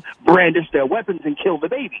come, brandish their weapons, and kill the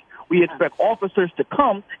baby. We expect officers to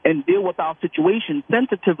come and deal with our situation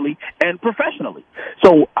sensitively and professionally.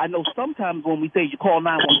 So I know sometimes when we say you call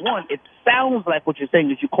 911, it sounds like what you're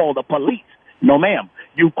saying is you call the police. No, ma'am.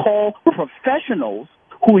 You call professionals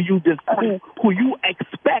who you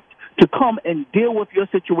expect to come and deal with your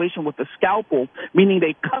situation with a scalpel, meaning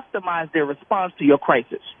they customize their response to your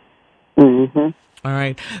crisis. All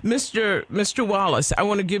right. Mr. Wallace, I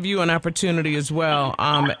want to give you an opportunity as well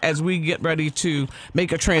as we get ready to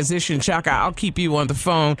make a transition. Shaka, I'll keep you on the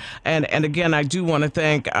phone. And again, I do want to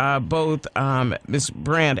thank both Ms.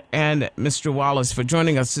 Brandt and Mr. Wallace for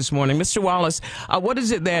joining us this morning. Mr. Wallace, what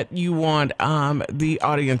is it that you want the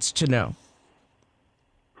audience to know?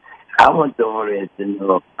 I want the audience to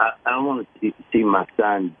know, I want to see my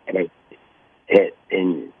son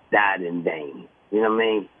died in vain. You know what I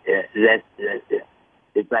mean? That's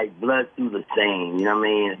it's like blood through the same. You know what I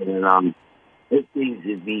mean? And it seems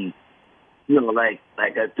to be, you know, like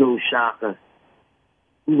I told Shaka,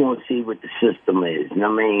 we want to see what the system is. You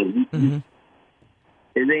know what I mean?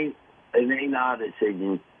 It ain't our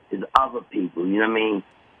decision. It's other people. You know what I mean?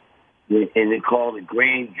 And they call it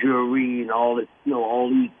grand jury and all this, you know, all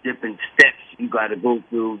these different steps you got to go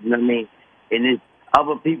through. You know what I mean? And it's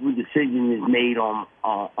other people's decision is made on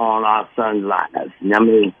our son's lives. You know what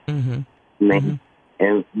I mean?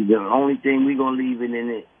 And the only thing we're going to leave it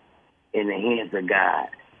in the hands of God.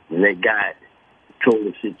 And let God control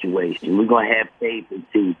the situation. We're going to have faith and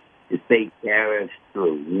see the faith carry us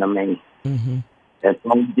through. You know what I mean? That's the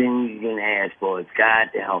only thing we can ask for is God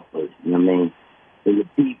to help us. You know what I mean? And the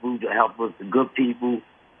people to help us, the good people,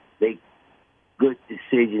 make good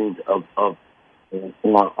decisions on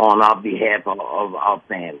our behalf of our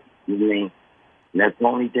family. You know what I mean? And that's the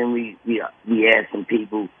only thing we asking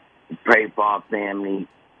people to pray for our family,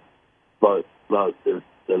 but the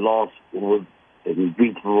loss and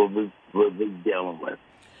grief we're dealing with.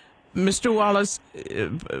 Mr. Wallace,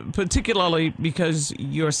 particularly because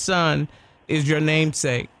your son is your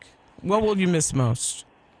namesake, what will you miss most?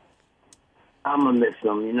 I'm going to miss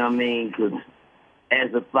him, you know what I mean? Because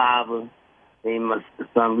as a father, me and my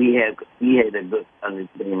son, we had a good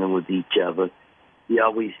understanding with each other. He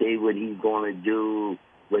always say what he's going to do,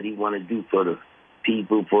 what he want to do for the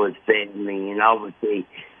people, for his family, and I always say,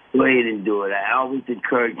 go ahead and do it. I always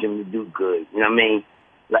encourage him to do good, you know what I mean?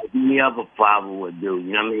 Like any other father would do,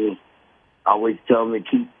 you know what I mean? I always tell him to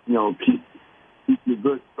keep your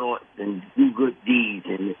good thoughts and do good deeds,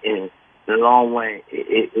 and the long way,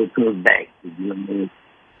 it comes back. You know what I mean?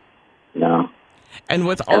 No. And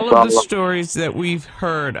with all of the stories that we've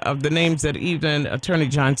heard of the names that even Attorney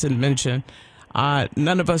Johnson mentioned,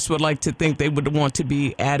 none of us would like to think they would want to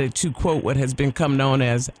be added to, quote, what has become known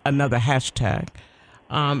as another hashtag.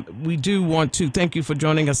 We do want to thank you for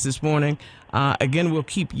joining us this morning. Again, we'll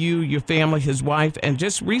keep you, your family, his wife, and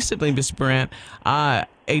just recently, Ms. Brandt, a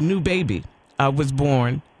new baby was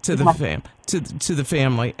born to the to the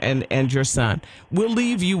family and your son. We'll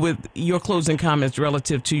leave you with your closing comments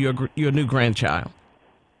relative to your new grandchild.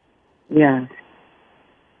 Yes.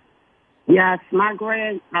 Yes, my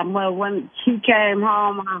when she came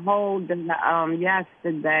home, I hold her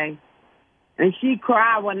yesterday, and she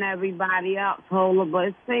cried when everybody else hold her. But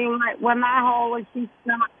it seemed like when I hold her, she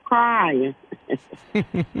stopped crying.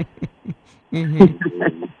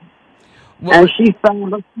 Mm-hmm. And she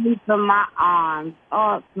fell asleep in my arms.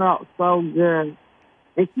 Oh, it felt so good.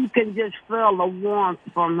 And she could just feel the warmth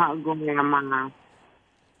from her grandma.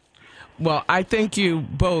 Well, I thank you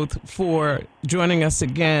both for joining us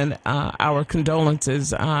again. Our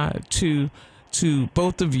condolences to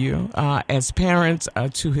both of you as parents,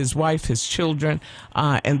 to his wife, his children,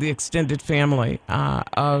 and the extended family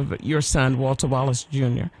of your son, Walter Wallace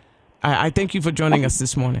Jr. I thank you for joining us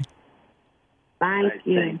this morning. Thank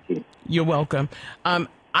you. You're welcome.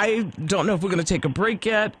 I don't know if we're going to take a break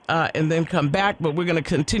yet and then come back, but we're going to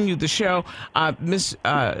continue the show. Miss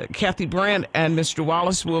Kathy Brandt and Mr.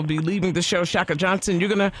 Wallace will be leaving the show. Shaka Johnson, you're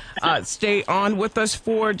going to stay on with us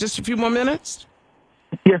for just a few more minutes?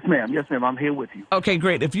 Yes, ma'am. Yes, ma'am. I'm here with you. Okay,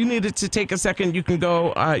 great. If you needed to take a second, you can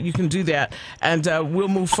go. You can do that, and we'll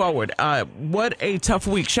move forward. What a tough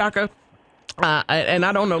week, Shaka. And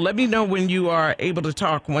I don't know. Let me know when you are able to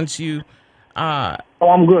talk once you...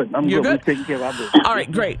 I'm good. You're good? We're taking care of it. All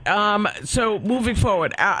right, great. So moving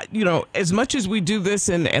forward, as much as we do this,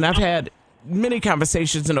 and I've had many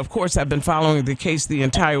conversations, and of course I've been following the case the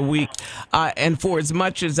entire week, and for as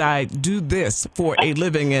much as I do this for a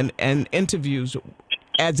living and interviews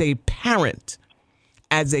as a parent,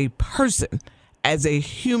 as a person, as a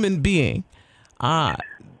human being, to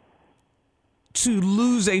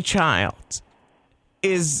lose a child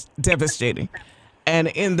is devastating. And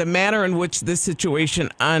in the manner in which this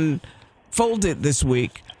situation unfolded this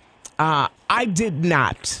week, I did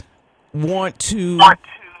not want to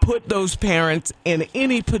put those parents in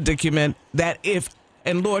any predicament that if,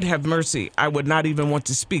 and Lord have mercy, I would not even want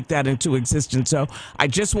to speak that into existence. So I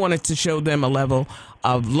just wanted to show them a level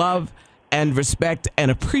of love and respect and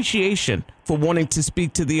appreciation for wanting to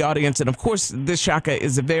speak to the audience. And of course, this, Shaka,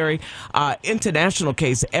 is a very international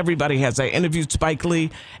case. Everybody has. I interviewed Spike Lee,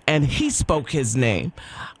 and he spoke his name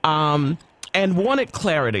and wanted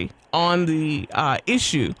clarity on the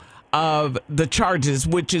issue of the charges,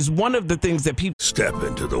 which is one of the things that people... Step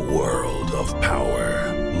into the world of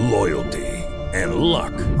power, loyalty, and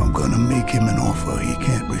luck. I'm gonna make him an offer he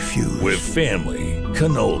can't refuse. With family,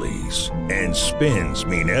 cannolis, and spins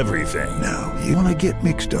mean everything. Now, you wanna get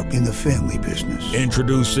mixed up in the family business.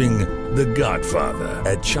 Introducing The Godfather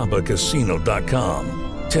at ChumbaCasino.com.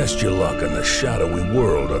 Test your luck in the shadowy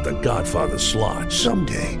world of The Godfather slot.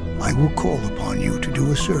 Someday, I will call upon you to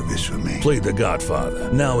do a service for me. Play The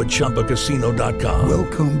Godfather now at ChumbaCasino.com.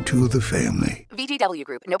 Welcome to the family. VGW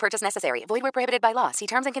Group. No purchase necessary. Void where prohibited by law. See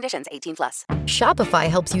terms and conditions. 18+. Shopify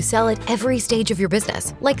helps you sell at every stage of your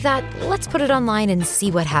business. Like that, let's put it online and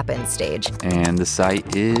see what happens stage. And the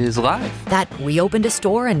site is live. That we opened a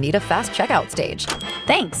store and need a fast checkout stage.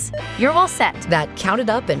 Thanks. You're all set. That count it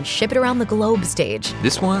up and ship it around the globe stage.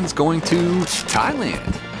 This one's going to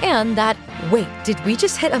Thailand. And that, wait, did we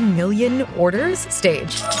just hit 1 million orders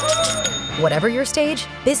stage? Whatever your stage,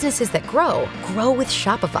 businesses that grow with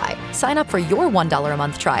Shopify. Sign up for your $1 a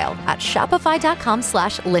month trial at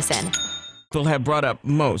shopify.com/listen. People have brought up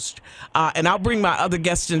most. And I'll bring my other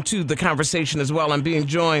guests into the conversation as well. I'm being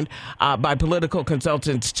joined by political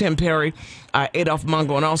consultants Tim Perry, Adolph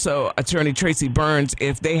Mungo, and also attorney Tracy Burns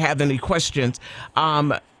if they have any questions.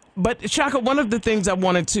 But Shaka, one of the things I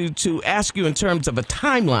wanted to ask you in terms of a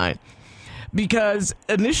timeline, because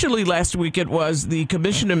initially last week it was the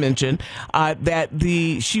commissioner mentioned that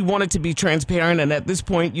she wanted to be transparent, and at this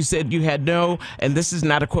point you said you had no, and this is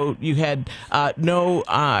not a quote, you had no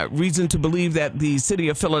reason to believe that the city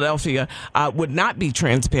of Philadelphia would not be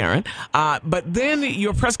transparent. But then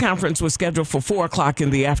your press conference was scheduled for 4:00 in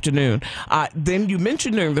the afternoon. Then you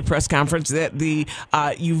mentioned during the press conference that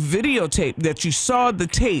you videotaped, that you saw the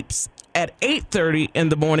tapes at 8:30 in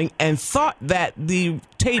the morning and thought that the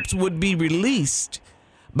tapes would be released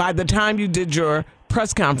by the time you did your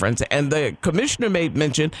press conference. And the commissioner made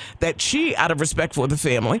mention that she, out of respect for the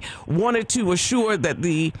family, wanted to assure that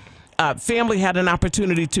the family had an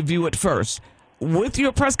opportunity to view it first. With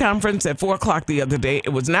your press conference at 4 o'clock the other day, it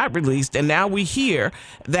was not released, and now we hear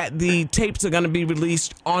that the tapes are going to be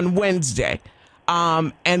released on Wednesday.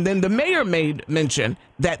 And then the mayor made mention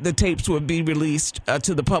that the tapes would be released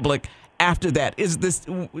to the public after that. Is this,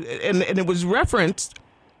 and it was referenced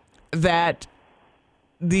that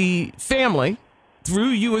the family, through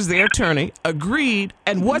you as their attorney, agreed.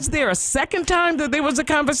 And was there a second time that there was a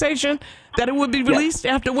conversation that it would be released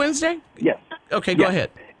after Wednesday? Yes. Okay, go ahead.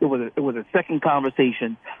 It was a second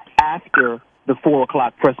conversation after the 4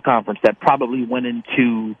 o'clock press conference that probably went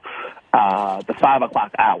into the 5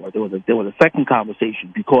 o'clock hour. There was a second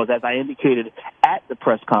conversation because, as I indicated at the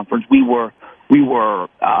press conference, we were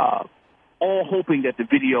all hoping that the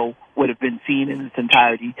video would have been seen in its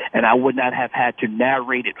entirety, and I would not have had to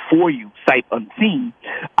narrate it for you, sight unseen.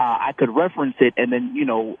 I could reference it, and then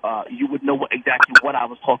you would know exactly what I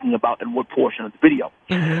was talking about and what portion of the video.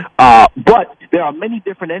 But there are many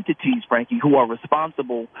different entities, Frankie, who are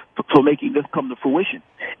responsible for making this come to fruition,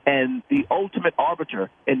 and the ultimate arbiter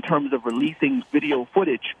in terms of releasing video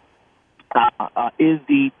footage is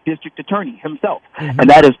the district attorney himself, and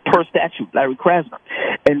that is per statute, Larry Krasner.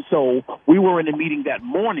 And so we were in a meeting that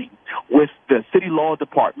morning with the city law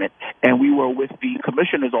department, and we were with the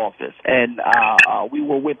commissioner's office, and we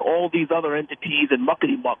were with all these other entities and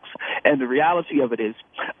muckety-mucks. And the reality of it is,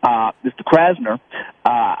 Mr. Krasner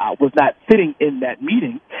was not sitting in that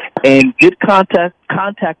meeting and did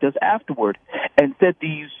contact us afterward and said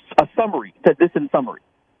this in summary.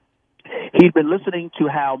 He'd been listening to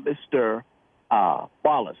how Mr.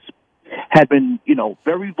 Wallace had been,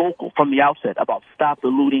 very vocal from the outset about stop the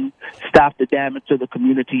looting, stop the damage to the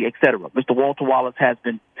community, etc. Mr. Walter Wallace has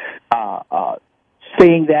been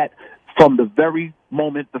saying that from the very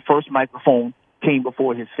moment the first microphone came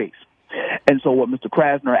before his face. And so what Mr.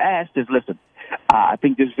 Krasner asked is, listen, I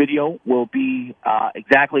think this video will be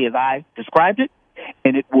exactly as I described it,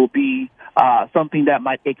 and it will be something that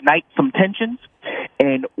might ignite some tensions.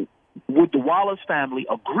 And would the Wallace family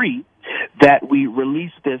agree that we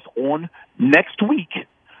release this on next week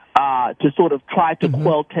to sort of try to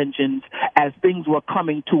quell tensions as things were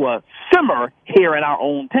coming to a simmer here in our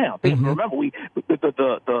own town? Remember,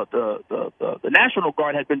 the National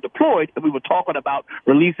Guard had been deployed, and we were talking about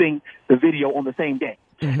releasing the video on the same day.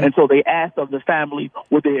 And so they asked of the family,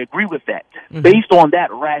 would they agree with that? Based on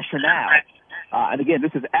that rationale, and again,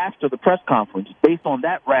 this is after the press conference, based on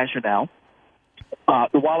that rationale,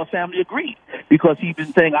 the Wallace family agreed, because he'd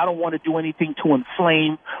been saying, I don't want to do anything to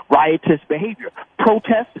inflame riotous behavior.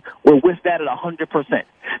 Protests, we're with that at 100%.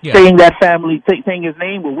 Yeah. Saying that family, saying his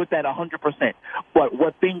name, we're with that 100%. But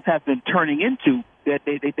what things have been turning into, that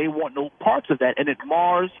they want no parts of that, and it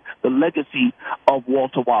mars the legacy of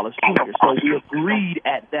Walter Wallace Jr. So we agreed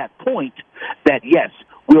at that point that, yes,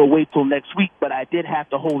 we'll wait till next week, but I did have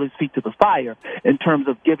to hold his feet to the fire in terms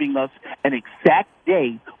of giving us an exact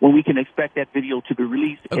day when we can expect that video to be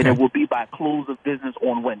released, and it will be by close of business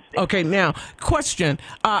on Wednesday. Okay, now, question.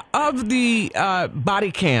 Of the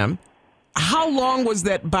body cam, how long was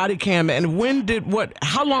that body cam, and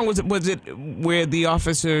how long was it where the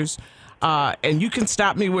officers, and you can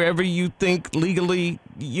stop me wherever you think legally,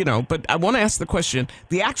 but I want to ask the question,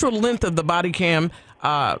 the actual length of the body cam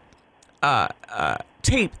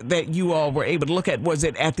tape that you all were able to look at, was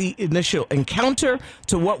it at the initial encounter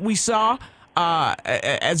to what we saw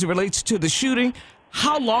as it relates to the shooting?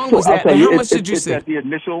 How long was that, and how much did you see?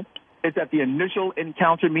 It's at the initial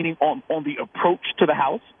encounter, meaning on the approach to the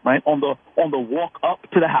house, right? On the walk up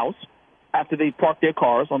to the house, after they parked their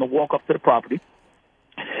cars, on the walk up to the property.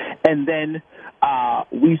 And then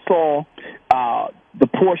we saw the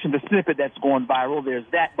portion, the snippet that's going viral. There's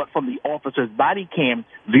that, but from the officer's body cam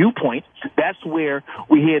viewpoint, that's where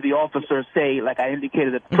we hear the officer say, like I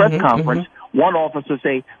indicated at the press conference, one officer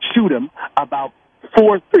say, shoot him, about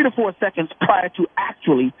 3 to 4 seconds prior to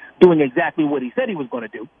actually doing exactly what he said he was going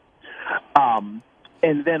to do.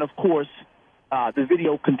 And then, of course, the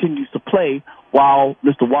video continues to play while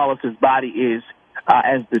Mr. Wallace's body is,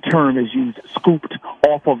 as the term is used, scooped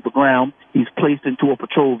off of the ground. He's placed into a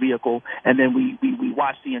patrol vehicle, and then we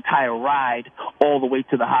watch the entire ride all the way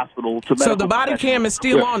to the hospial. So the body cam is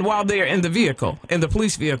still on while they're in the vehicle, in the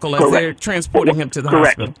police vehicle, as they're transporting him to the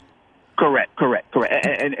hospital. Correct.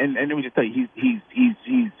 And let me just tell you, he's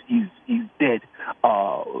dead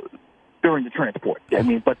during the transport. I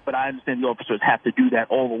mean, but I understand the officers have to do that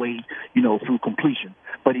all the way, through completion.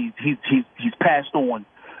 But he's passed on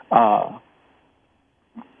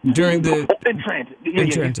during the in transit.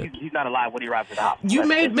 He's not alive when he arrives at the house. You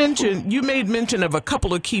made mention of a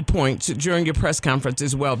couple of key points during your press conference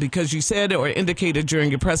as well, because you said or indicated during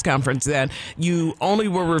your press conference that you only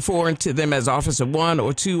were referring to them as Officer 1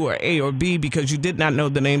 or 2 or A or B because you did not know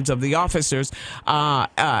the names of the officers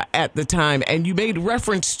at the time, and you made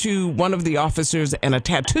reference to one of the officers and a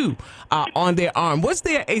tattoo on their arm. Was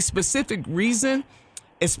there a specific reason,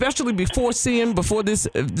 especially before this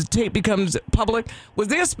the tape becomes public, was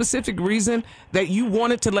there a specific reason that you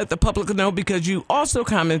wanted to let the public know? Because you also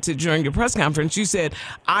commented during your press conference, you said,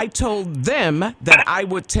 I told them that I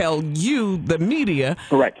would tell you, the media,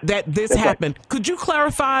 that this happened. Right. Could you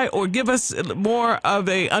clarify or give us more of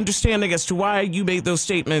a understanding as to why you made those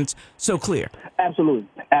statements so clear? Absolutely.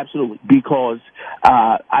 Because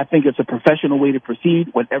I think it's a professional way to proceed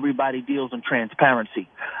when everybody deals in transparency.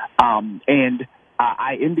 And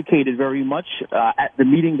I indicated very much at the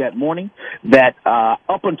meeting that morning that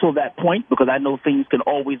up until that point, because I know things can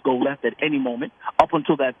always go left at any moment, up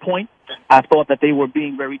until that point, I thought that they were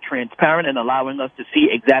being very transparent and allowing us to see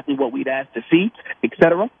exactly what we'd asked to see, et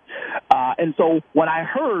cetera. And so when I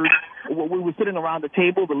heard, we were sitting around the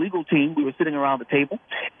table, the legal team, we were sitting around the table,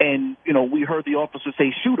 and, we heard the officer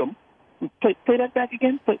say, shoot him. Play that back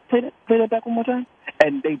again. Play that back one more time.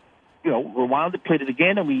 And they rewound it, played it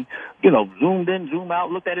again, and we, zoomed in, zoomed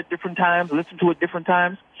out, looked at it different times, listened to it different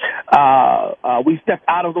times. We stepped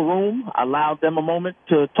out of the room, allowed them a moment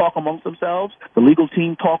to talk amongst themselves. The legal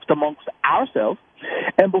team talked amongst ourselves.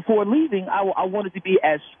 And before leaving, I wanted to be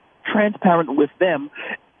as transparent with them,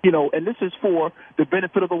 and this is for the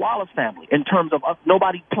benefit of the Wallace family in terms of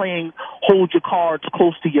nobody playing hold your cards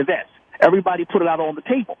close to your vest. Everybody put it out on the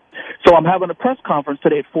table. So I'm having a press conference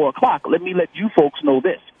today at 4 o'clock. Let me let you folks know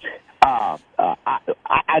this.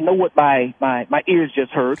 I know what my ears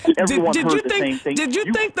just heard. Everyone heard the same thing. Did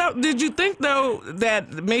you think though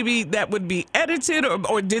that maybe that would be edited,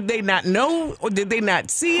 or did they not know, or did they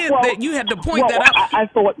not see it, that you had to point that out? I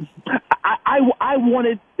thought I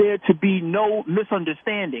wanted there to be no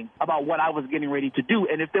misunderstanding about what I was getting ready to do,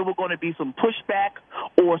 and if there were going to be some pushback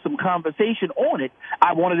or some conversation on it,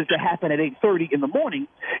 I wanted it to happen at 8:30 in the morning.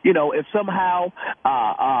 If somehow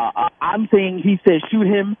I'm saying he says shoot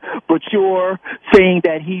him, but you're saying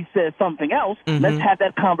that he says something else, let's have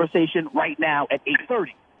that conversation right now at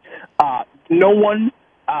 8:30. No one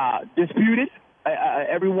disputed.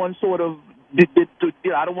 Everyone sort of did.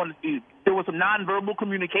 I don't want to. There was some nonverbal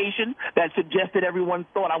communication that suggested everyone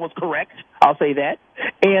thought I was correct. I'll say that.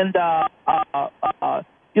 And, I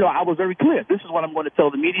was very clear. This is what I'm going to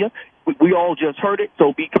tell the media. We all just heard it,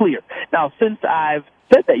 so be clear. Now, since I've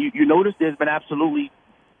said that, you notice there's been absolutely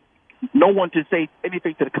no one to say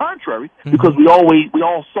anything to the contrary, because we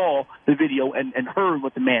all saw the video and heard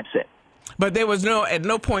what the man said. But there was at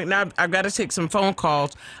no point, now I've got to take some phone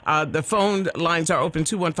calls. The phone lines are open,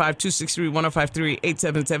 215-263-1053,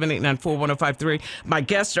 877-894-1053. My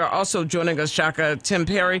guests are also joining us, Shaka, Tim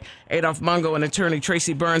Perry, Adolph Mungo, and attorney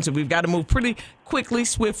Tracy Burns. And we've got to move pretty quickly,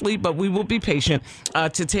 swiftly, but we will be patient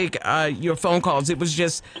to take your phone calls. It was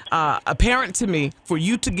just apparent to me for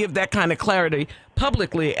you to give that kind of clarity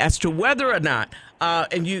publicly as to whether or not,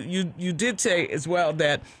 and you did say as well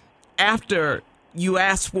that after you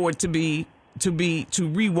asked for it to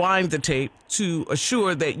rewind the tape to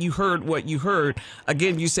assure that you heard what you heard.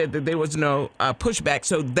 Again, you said that there was no pushback.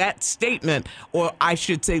 So that statement, or I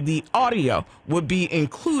should say the audio, would be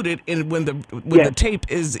included in when the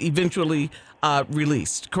tape is eventually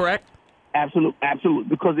released, correct? Absolutely,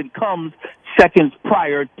 because it comes seconds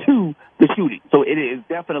prior to the shooting. So it is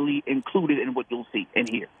definitely included in what you'll see and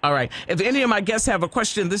hear. All right. If any of my guests have a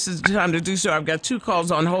question, this is the time to do so. I've got 2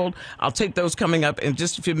 calls on hold. I'll take those coming up in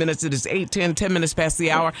just a few minutes. It is 8:10, 10 minutes past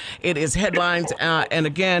the hour. It is headlines. And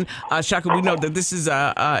again, Shaka, we know that this is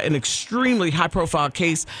an extremely high-profile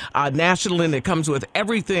case nationally, and it comes with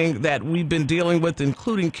everything that we've been dealing with,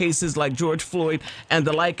 including cases like George Floyd and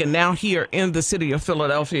the like, and now here in the city of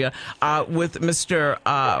Philadelphia with Mr.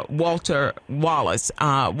 Walker Wallace.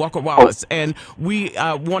 And we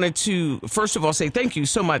wanted to, first of all, say thank you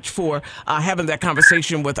so much for having that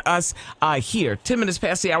conversation with us here. 10 minutes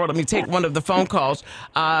past the hour. Let me take one of the phone calls.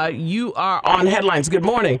 You are on Headlines. Good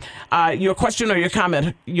morning. Your question or your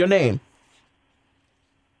comment, your name.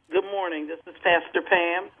 Good morning. This is Pastor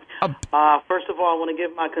Pam. First of all, I want to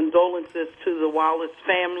give my condolences to the Wallace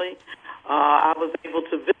family. I was able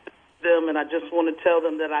to visit them, and I just want to tell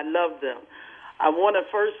them that I love them. I want to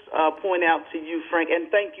first point out to you, Frank, and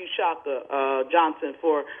thank you, Shaka Johnson,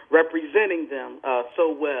 for representing them so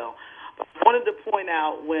well. I wanted to point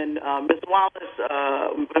out when Ms. Wallace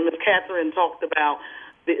and Ms. Catherine talked about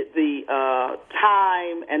the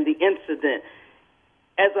time and the incident,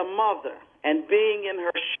 as a mother and being in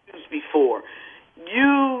her shoes before,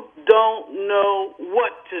 you don't know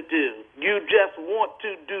what to do. You just want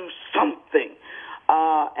to do something.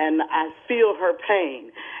 And I feel her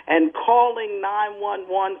pain. And calling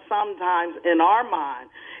 911 sometimes in our mind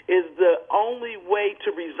is the only way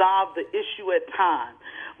to resolve the issue at time.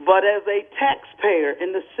 But as a taxpayer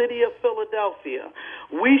in the city of Philadelphia,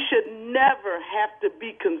 we should never have to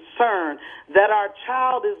be concerned that our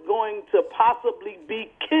child is going to possibly be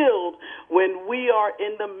killed when we are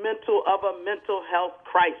in the middle of a mental health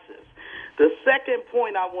crisis. The second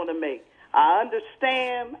point I want to make, I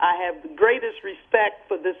understand, I have the greatest respect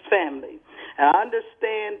for this family. I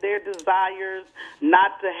understand their desires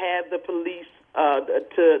not to have the police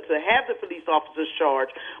to have the police officers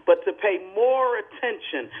charged, but to pay more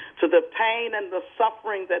attention to the pain and the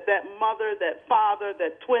suffering that mother, that father,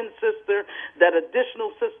 that twin sister, that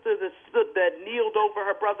additional sister that kneeled over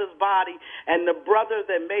her brother's body, and the brother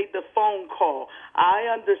that made the phone call. I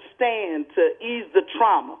understand to ease the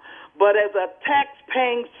trauma, but as a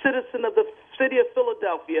tax-paying citizen of the city of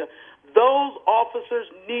Philadelphia, those officers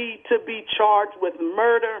need to be charged with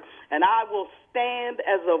murder, and I will stand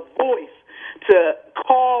as a voice to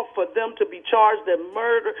call for them to be charged with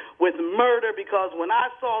murder, because when I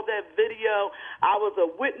saw that video, I was a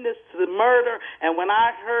witness to the murder, and when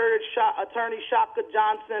I heard Attorney Shaka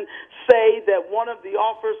Johnson say that one of the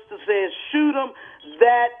officers says, shoot him,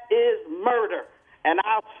 that is murder. And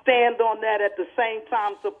I'll stand on that at the same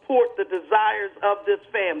time, support the desires of this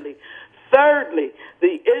family. Thirdly,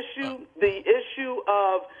 the issue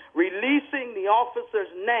of releasing the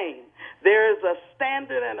officer's name. There is a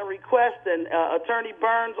standard and a request, and Attorney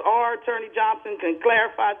Burns or Attorney Johnson can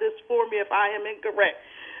clarify this for me if I am incorrect.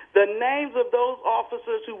 The names of those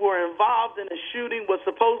officers who were involved in the shooting was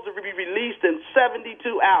supposed to be released in 72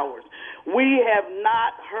 hours. We have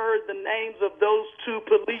not heard the names of those two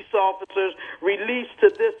police officers released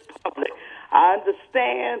to this public. I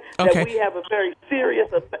understand that we have a very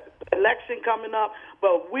serious election coming up,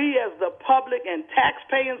 but we as the public and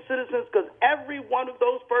tax-paying citizens, because every one of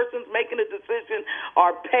those persons making a decision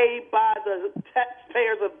are paid by the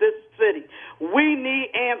taxpayers of this city. We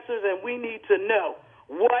need answers, and we need to know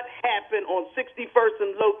what happened on 61st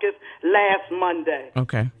and Locust last Monday.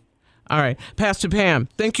 Okay. All right. Pastor Pam,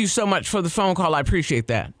 thank you so much for the phone call. I appreciate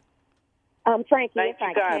that. Frankie, if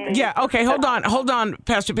I can. Yeah, okay, hold on,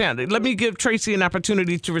 Pastor Pam. Let me give Tracy an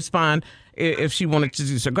opportunity to respond if she wanted to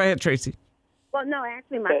do so. Go ahead, Tracy. Well, no,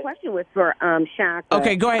 actually, my question was for Shaka.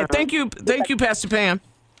 Okay, go ahead. Thank you, Pastor Pam.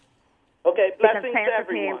 Okay, blessings to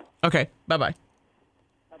everyone. Okay, bye-bye.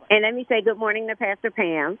 And let me say good morning to Pastor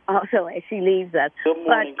Pam also as she leaves us. Good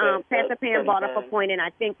morning, but Pastor Pam brought up a point, and I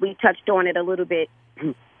think we touched on it a little bit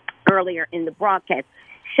earlier in the broadcast.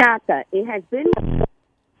 Shaka, it has been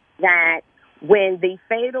that when the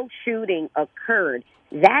fatal shooting occurred,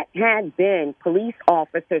 that had been police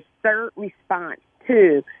officers' third response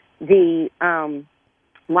to the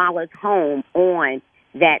Wallace home on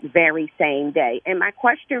that very same day. And my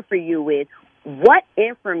question for you is, what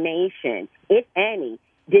information, if any,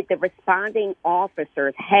 did the responding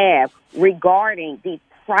officers have regarding the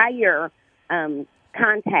prior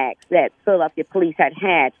contacts that Philadelphia police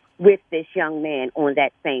had with this young man on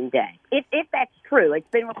that same day? If that's true, it's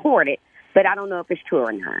been reported, but I don't know if it's true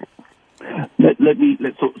or not.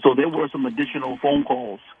 So there were some additional phone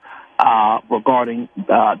calls regarding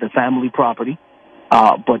the family property,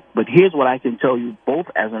 but here's what I can tell you, both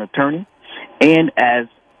as an attorney and as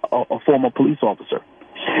a former police officer.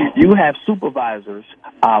 You have supervisors,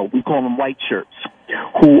 we call them white shirts,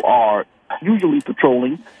 who are usually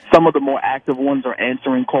patrolling. Some of the more active ones are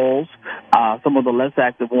answering calls. Some of the less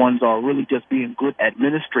active ones are really just being good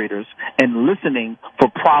administrators and listening for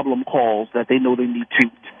problem calls that they know they need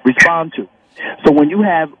to respond to. So when you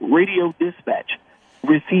have radio dispatch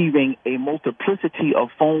receiving a multiplicity of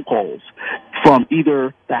phone calls from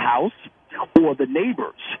either the house or the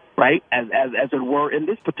neighbors, right, as it were in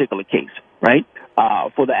this particular case, right,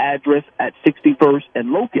 for the address at 61st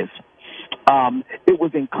and Locust, it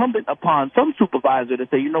was incumbent upon some supervisor to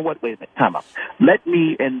say, you know what, wait a minute, time out. Let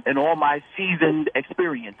me, in all my seasoned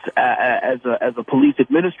experience as a police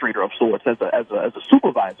administrator of sorts, as a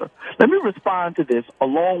supervisor, let me respond to this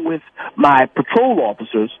along with my patrol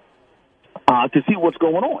officers to see what's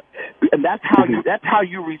going on, and that's how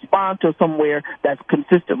you respond to somewhere that's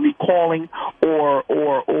consistently calling or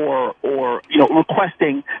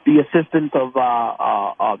requesting the assistance of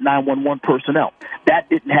 911 personnel. That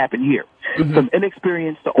didn't happen here. Mm-hmm. Some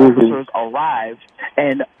inexperienced officers arrived,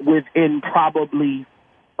 and within probably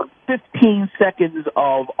 15 seconds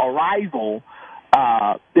of arrival,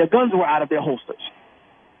 their guns were out of their holsters.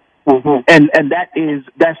 And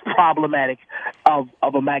that's problematic of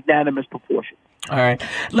a magnanimous proportion. All right.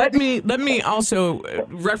 Let me also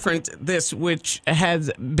reference this, which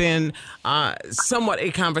has been somewhat a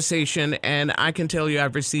conversation, and I can tell you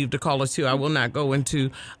I've received a call or two. I will not go into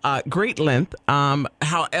great length,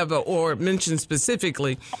 however, or mention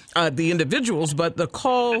specifically the individuals, but the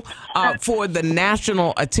call for the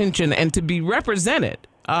national attention and to be represented.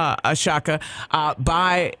 Ashaka,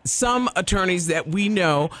 by some attorneys that we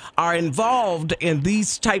know are involved in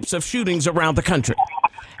these types of shootings around the country.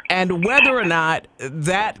 And whether or not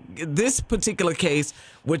that this particular case,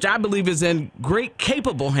 which I believe is in great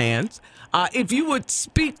capable hands, if you would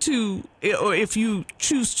speak to, or if you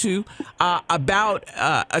choose to, about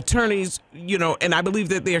attorneys, and I believe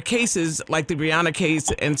that there are cases like the Brianna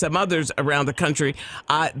case and some others around the country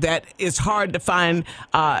that it's hard to find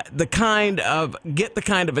get the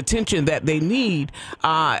kind of attention that they need,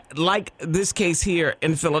 like this case here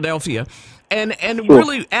in Philadelphia. And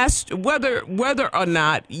really ask whether or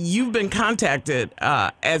not you've been contacted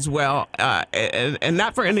as well, and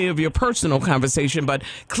not for any of your personal conversation, but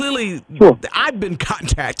clearly I've been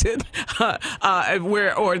contacted,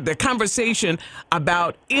 or the conversation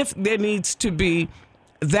about if there needs to be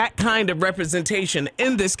that kind of representation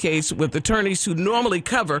in this case with attorneys who normally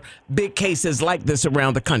cover big cases like this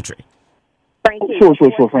around the country. Frankie, Sure,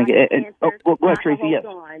 Frankie. Go ahead, Tracy. Yes.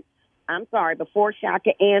 I'm sorry, before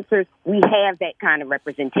Shaka answers, we have that kind of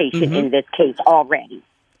representation in this case already.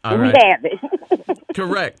 All we right. have it.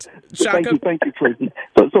 Correct. Shaka? Thank you, Tracy.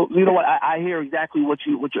 So you know what? I hear exactly what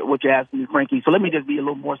you're asking me, Frankie. So let me just be a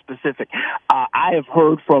little more specific. I have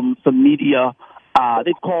heard from some media.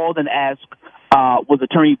 They've called and asked, was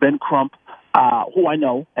Attorney Ben Crump, who I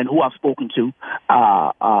know and who I've spoken to,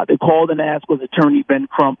 they called and asked, was Attorney Ben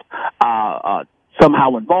Crump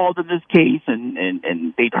somehow involved in this case,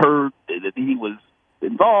 and they'd heard that he was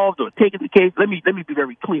involved or taking the case. Let me be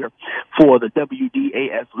very clear for the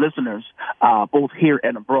WDAS listeners, both here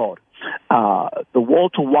and abroad. The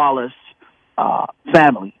Walter Wallace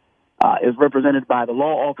family is represented by the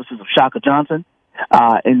law offices of Shaka Johnson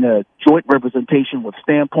in the joint representation with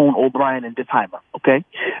Stampone, O'Brien, and Diffheimer. Okay,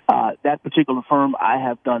 that particular firm I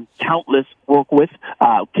have done countless work with,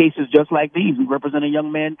 cases just like these. We represent a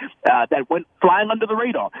young man that went flying under the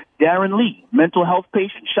radar. Darren Lee, mental health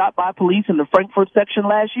patient, shot by police in the Frankfurt section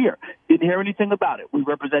last year. Didn't hear anything about it. We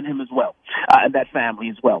represent him as well, and that family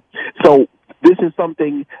as well. So this is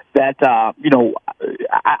something that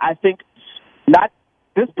I think not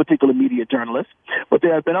this particular media journalist, but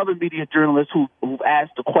there have been other media journalists who've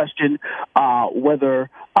asked the question whether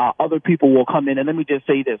other people will come in. And let me just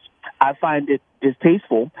say this. I find it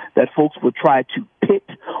distasteful that folks would try to pit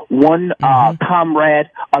one comrade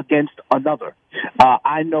against another.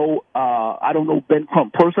 I don't know Ben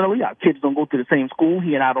Crump personally. Our kids don't go to the same school.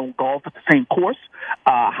 He and I don't golf at the same course.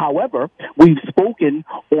 However, we've spoken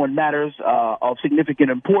on matters of significant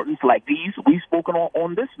importance like these. We've spoken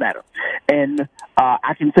on this matter. And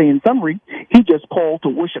I can say in summary, he just called to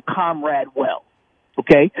wish a comrade well.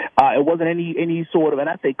 Okay, it wasn't any sort of, and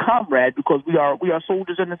I say comrade because we are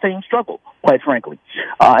soldiers in the same struggle, quite frankly,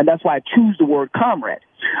 and that's why I choose the word comrade.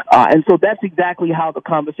 And so that's exactly how the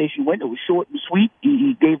conversation went. It was short and sweet.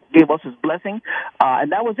 He gave us his blessing,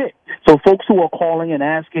 and that was it. So folks who are calling and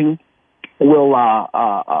asking, will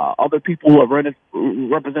other people who have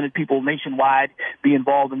represented people nationwide be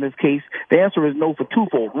involved in this case? The answer is no for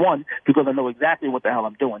twofold. One, because I know exactly what the hell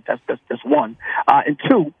I'm doing. That's one. And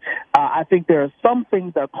two, I think there are some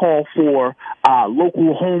things that call for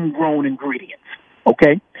local homegrown ingredients.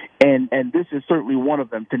 Okay? And this is certainly one of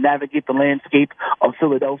them. To navigate the landscape of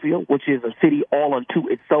Philadelphia, which is a city all unto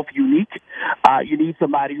itself unique, you need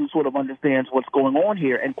somebody who sort of understands what's going on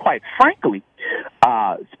here. And quite frankly,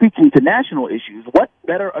 speaking to national issues, what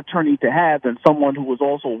better attorney to have than someone who has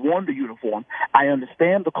also worn the uniform? I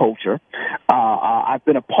understand the culture. I've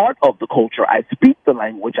been a part of the culture. I speak the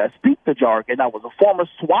language. I speak the jargon. I was a former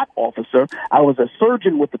SWAT officer. I was a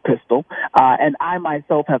surgeon with a pistol. And I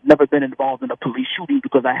myself have never been involved in a police shooting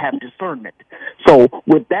because I have discernment. So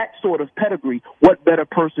with that sort of pedigree, what better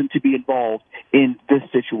person to be involved in this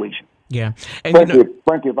situation? Yeah. And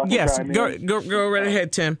Frankie, if I can yes, chime in. go right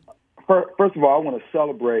ahead, Tim. First of all, I want to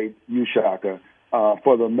celebrate you, Shaka,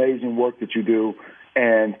 for the amazing work that you do.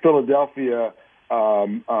 And Philadelphia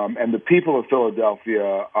and the people of Philadelphia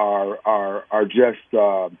are just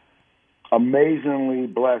amazingly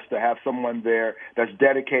blessed to have someone there that's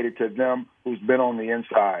dedicated to them, who's been on the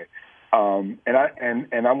inside. And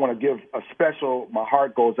I want to give my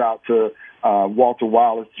heart goes out to Walter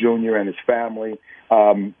Wallace Jr. and his family.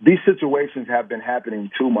 These situations have been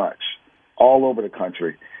happening too much all over the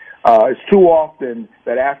country. It's too often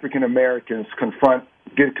that African Americans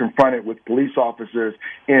get confronted with police officers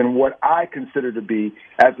in what I consider to be,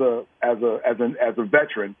 as a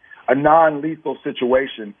veteran, a non-lethal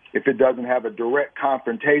situation if it doesn't have a direct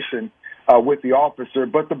confrontation with the officer.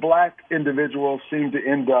 But the black individuals seem to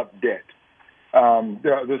end up dead.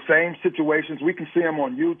 They're the same situations. We can see them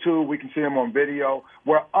on YouTube. We can see them on video.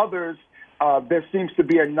 Where others, there seems to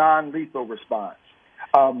be a non-lethal response.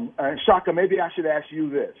 And Shaka, maybe I should ask you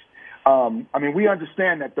this. We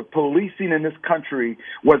understand that the policing in this country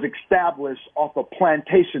was established off of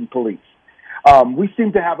plantation police. We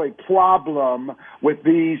seem to have a problem with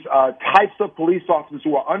these types of police officers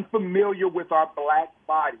who are unfamiliar with our black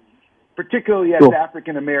bodies, particularly as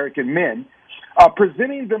African-American men,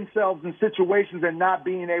 presenting themselves in situations and not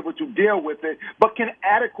being able to deal with it, but can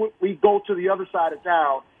adequately go to the other side of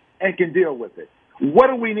town and can deal with it. What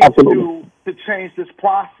do we need to do to change this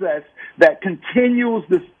process that continues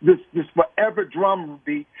this forever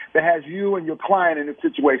drumbeat that has you and your client in this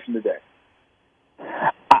situation today?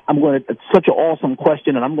 It's such an awesome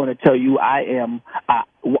question, and I'm going to tell you I am,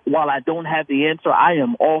 while I don't have the answer, I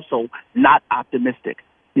am also not optimistic.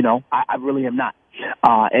 I really am not.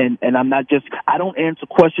 And I'm not just, I don't answer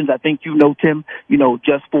questions, I think Tim,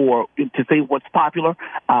 just to say what's popular.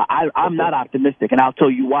 I'm not optimistic, and I'll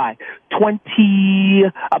tell you why.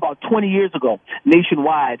 About 20 years ago,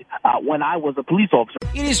 nationwide, when I was a police officer.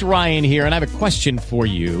 It is Ryan here, and I have a question for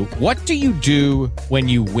you. What do you do when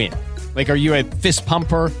you win? Like, are you a fist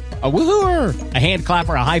pumper, a woohooer, a hand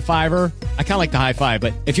clapper, a high fiver? I kind of like the high five,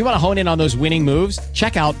 but if you want to hone in on those winning moves,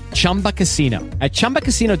 check out Chumba Casino. At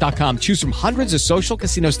ChumbaCasino.com, choose from hundreds of social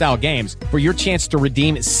casino-style games for your chance to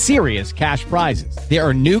redeem serious cash prizes. There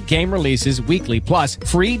are new game releases weekly, plus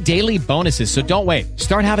free daily bonuses. So don't wait.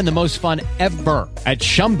 Start having the most fun ever at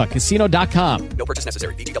ChumbaCasino.com. No purchase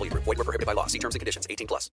necessary. VGW. Void where prohibited by law. See terms and conditions.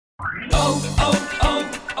 18+.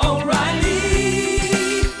 O'Reilly.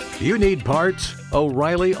 You need parts?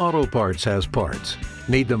 O'Reilly Auto Parts has parts.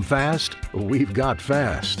 Need them fast? We've got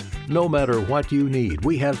fast. No matter what you need,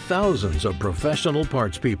 we have thousands of professional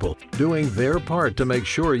parts people doing their part to make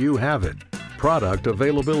sure you have it. Product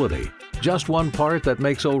availability. Just one part that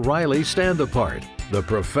makes O'Reilly stand apart. The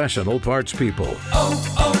professional parts people.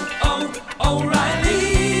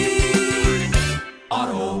 O'Reilly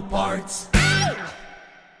Auto Parts.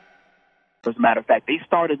 As a matter of fact, they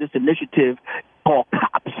started this initiative called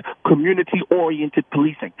COPS, Community-Oriented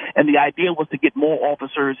Policing. And the idea was to get more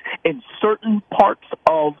officers in certain parts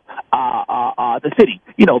of the city.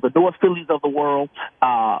 The North Phillies of the world,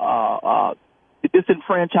 the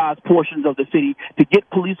disenfranchised portions of the city, to get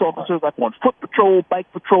police officers like on foot patrol,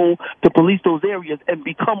 bike patrol, to police those areas and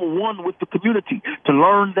become one with the community, to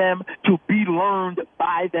learn them, to be learned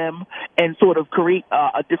by them, and sort of create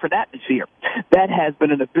a different atmosphere. That has been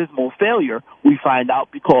an abysmal failure, we find out,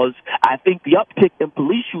 because I think the uptick in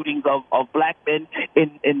police shootings of black men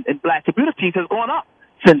in black communities has gone up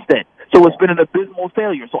since then. So it's been an abysmal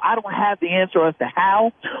failure. So I don't have the answer as to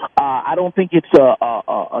how. I don't think it's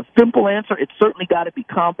a simple answer. It's certainly got to be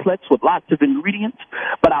complex with lots of ingredients.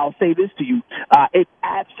 But I'll say this to you. It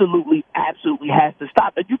absolutely has to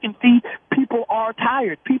stop. And you can see people are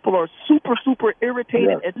tired. People are super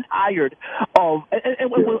irritated and tired of.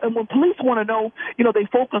 And when police want to know, they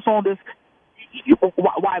focus on this.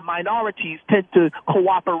 Why minorities tend to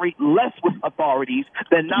cooperate less with authorities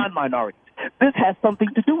than non-minorities. This has something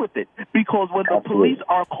to do with it, because when the police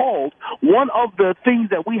are called, one of the things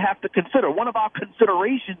that we have to consider, one of our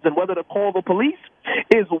considerations in whether to call the police,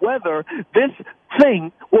 is whether this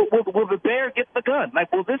thing, will the bear get the gun?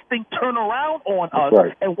 Like, will this thing turn around on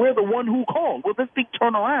us, and we're the one who called? Will this thing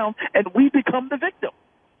turn around and we become the victim?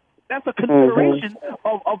 That's a consideration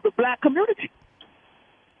of the black community.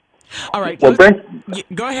 All right. Go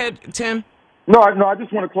ahead, Tim. No, I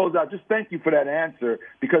just want to close out. Just thank you for that answer,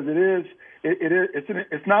 because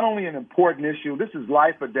it's not only an important issue. This is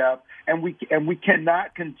life or death, and we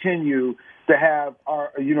cannot continue to have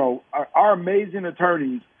our amazing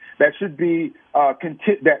attorneys that should be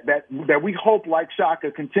that we hope, like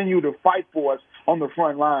Shaka, continue to fight for us on the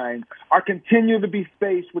front line, are continue to be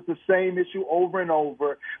faced with the same issue over and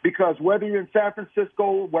over, because whether you're in San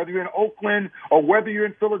Francisco, whether you're in Oakland, or whether you're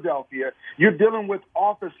in Philadelphia, you're dealing with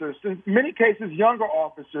officers, in many cases younger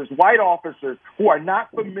officers, white officers, who are not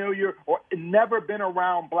familiar or never been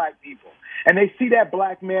around black people. And they see that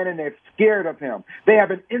black man and they're scared of him. They have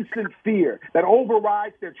an instant fear that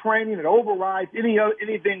overrides their training, that overrides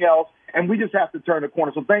anything else, and we just have to turn the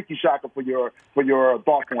corner. So thank you, Shaka, for your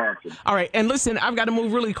thoughtful answer. All right, and listen, I've got to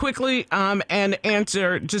move really quickly and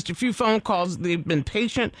answer just a few phone calls. They've been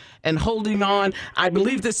patient and holding on. I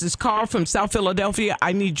believe this is Carl from South Philadelphia.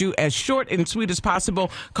 I need you as short and sweet as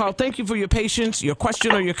possible. Carl, thank you for your patience, your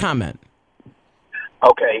question or your comment.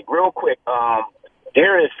 Okay, real quick.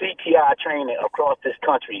 There is CTI training across this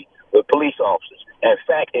country with police officers. In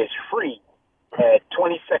fact, it's free at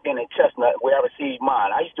 22nd and Chestnut, where I received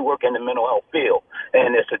mine. I used to work in the mental health field,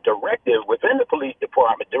 and it's a directive within the police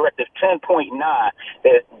department, Directive 10.9,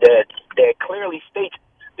 that clearly states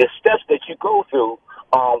the steps that you go through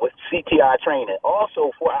with CTI training.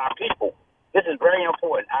 Also, for our people, this is very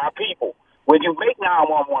important. Our people, when you make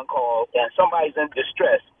 911 calls and somebody's in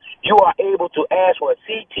distress, you are able to ask for a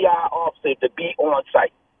CTI officer to be on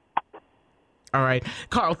site. All right,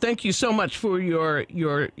 Carl, thank you so much for your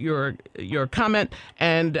comment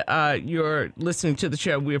and your listening to the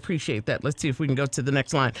show. We appreciate that. Let's see if we can go to the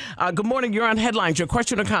next line. Good morning. You're on Headlines. Your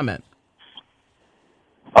question or comment?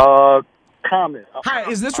 Comment. Hi,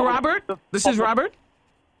 is this Robert? This is Robert?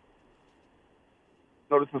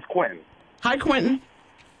 No, this is Quentin. Hi, Quentin.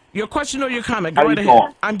 Your question or your comment? How Go right you ahead.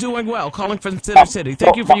 doing? I'm doing well. Calling from Center City.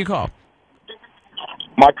 Thank you for your call.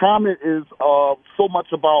 My comment is so much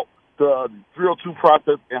about the 302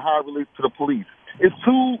 process and how it relates to the police. It's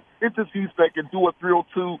two entities that can do a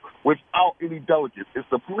 302 without any delegates. It's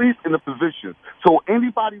the police and the physicians. So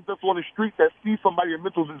anybody that's on the street that sees somebody in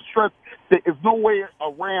mental distress, there is no way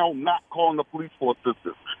around not calling the police for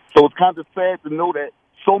assistance. So it's kind of sad to know that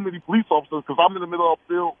so many police officers, because I'm in the middle of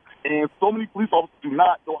the field, and so many police officers do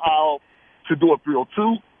not know how to do a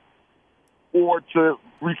 302 or to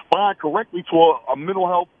respond correctly to a mental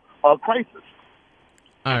health crisis.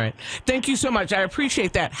 All right. Thank you so much. I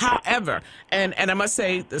appreciate that. However, and I must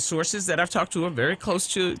say the sources that I've talked to are very close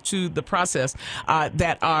to the process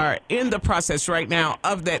that are in the process right now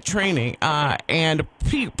of that training. And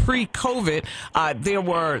pre-COVID, there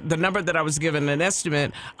were, the number that I was given, an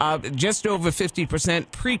estimate of just over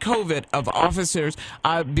 50% pre-COVID of officers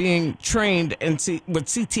being trained with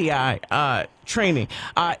CTI training.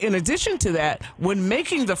 In addition to that, when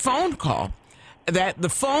making the phone call, that the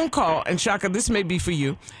phone call, and Shaka, this may be for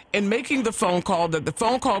you, in making the phone call, that the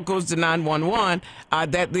phone call goes to 911,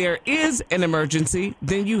 that there is an emergency,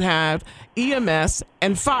 then you have EMS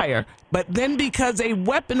and fire. But then because a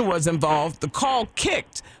weapon was involved, the call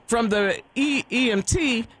kicked from the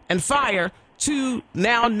EMT and fire to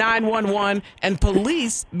now 911 and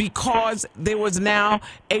police because there was now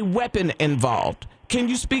a weapon involved. Can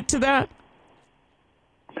you speak to that?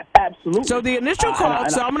 Absolutely. So the initial call,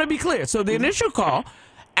 so I'm going to be clear. So the initial call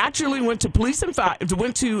actually went to police and fire,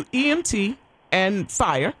 went to EMT and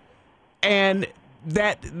fire, and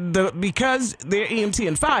because they're EMT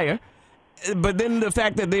and fire, but then the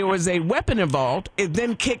fact that there was a weapon involved, it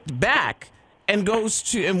then kicked back and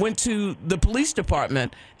went to the police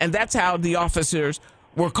department, and that's how the officers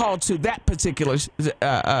were called to that particular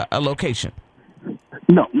location.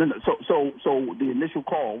 No. So the initial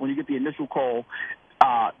call, when you get the initial call,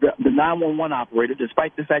 the 911 operator,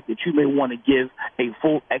 despite the fact that you may want to give a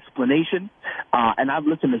full explanation, and I've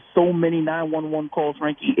listened to so many 911 calls,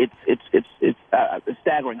 Frankie, it's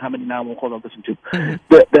staggering how many 911 calls I've listened to.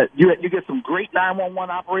 But you get some great 911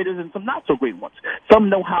 operators and some not so great ones. Some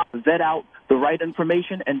know how to vet out the right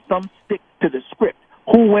information, and some stick to the script.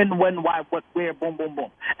 Who, when, why, what, where, boom, boom,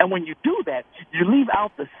 boom. And when you do that, you leave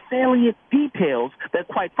out the salient details that,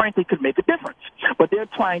 quite frankly, could make a difference. But they're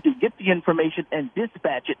trying to get the information and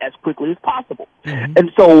dispatch it as quickly as possible. Mm-hmm.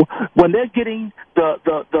 And so when they're getting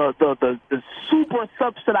the super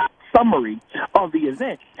subsidized summary of the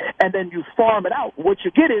event, and then you farm it out, what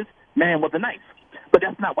you get is man with a knife. But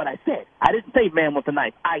that's not what I said. I didn't say man with a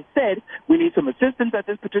knife. I said we need some assistance at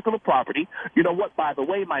this particular property. You know what? By the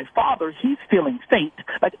way, my father, he's feeling faint.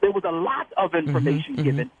 Like there was a lot of information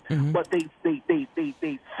given, but they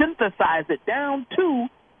synthesized it down to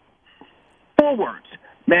 4 words: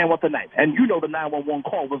 man with a knife. And you know the 911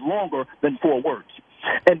 call was longer than 4 words.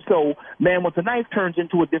 And so man with a knife turns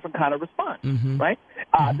into a different kind of response, right?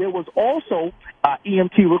 There was also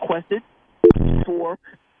EMT requested for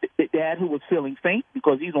the dad who was feeling faint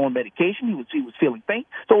because he's on medication. He was feeling faint.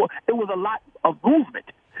 So it was a lot of movement.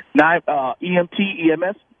 Now, EMT,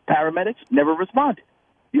 EMS, paramedics never responded.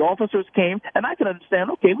 The officers came, and I can understand,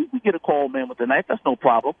 okay, we get a call, man with a knife. That's no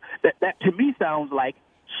problem. That to me sounds like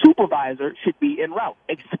supervisor should be en route.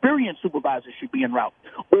 Experienced supervisor should be en route.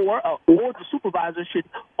 Or the supervisor should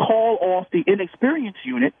call off the inexperienced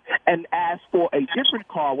unit and ask for a different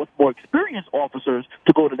car with more experienced officers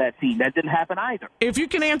to go to that scene. That didn't happen either. If you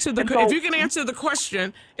can answer the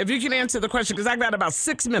question, because I got about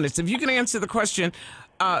 6 minutes. If you can answer the question,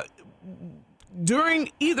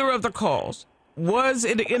 during either of the calls, was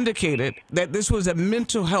it indicated that this was a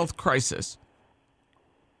mental health crisis?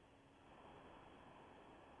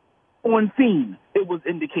 On scene, it was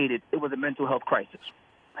indicated it was a mental health crisis.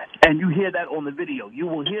 And you hear that on the video. You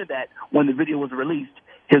will hear that when the video was released.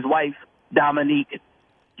 His wife, Dominique,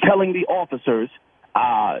 telling the officers,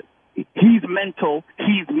 he's mental.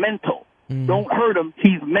 Mm-hmm. Don't hurt him.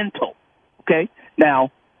 He's mental. Okay? Now,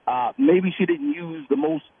 maybe she didn't use the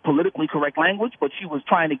most politically correct language, but she was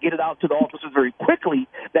trying to get it out to the officers very quickly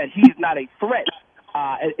that he's not a threat.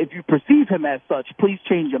 If you perceive him as such, please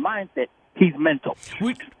change your mindset. He's mental.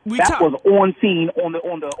 That was on scene on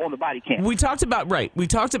the body cam. We talked about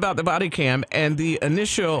the body cam and the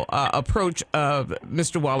initial approach of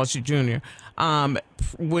Mr. Wallace Jr.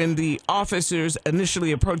 When the officers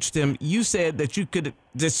initially approached him, you said that you could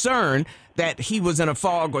discern that he was in a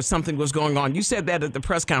fog or something was going on. You said that at the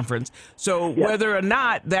press conference. So whether or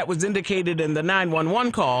not that was indicated in the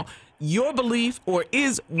 911 call, your belief, was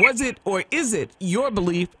it your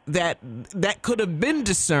belief that could have been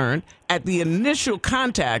discerned at the initial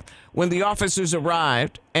contact when the officers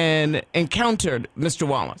arrived and encountered Mr.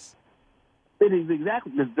 Wallace? It is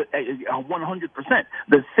exactly 100%.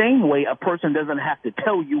 The same way a person doesn't have to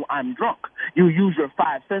tell you I'm drunk. You use your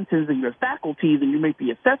five senses and your faculties and you make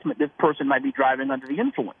the assessment this person might be driving under the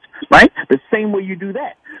influence, right? The same way you do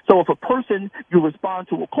that. So if a person, you respond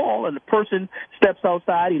to a call and the person steps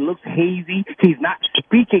outside, he looks hazy, he's not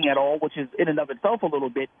speaking at all, which is in and of itself a little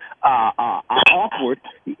bit awkward,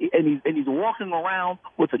 and he's walking around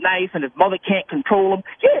with a knife and his mother can't control him,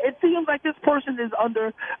 it seems like this person is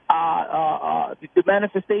under the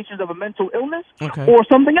manifestations of a mental illness or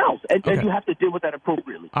something else, and you have to deal with that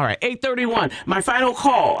appropriately. All right, 8:31, my final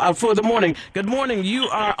call for the morning. Good morning, you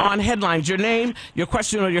are on Headlines. Your name, your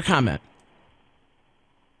question, or your comment?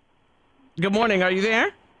 Good morning, are you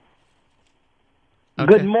there?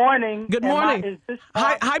 Okay. Good morning. Good morning.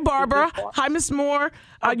 Hi, Barbara. Hi, Miss Moore.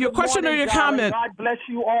 Your question or your comment? God bless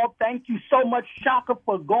you all. Thank you so much, Shaka,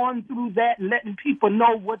 for going through that and letting people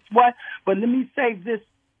know what's what. But let me say this.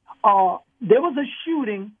 There was a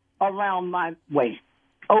shooting around my way.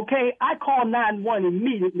 Okay, I called 911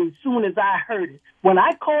 immediately as soon as I heard it. When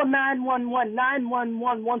I called 911,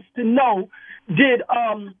 911 wants to know, did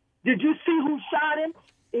you see who shot him?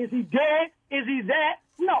 Is he dead? Is he that?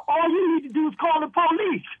 No, all you need to do is call the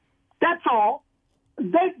police. That's all.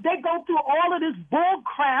 They go through all of this bull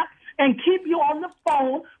crap and keep you on the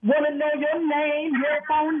phone, want to know your name, your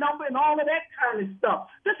phone number, and all of that kind of stuff.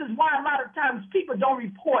 This is why a lot of times people don't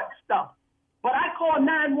report stuff. But I called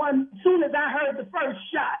 911 as soon as I heard the first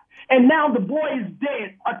shot, and now the boy is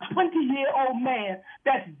dead, a 20-year-old man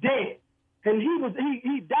that's dead. And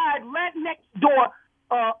he died right next door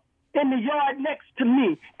in the yard next to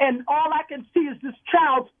me. And all I can see is this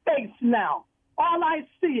child's face now. All I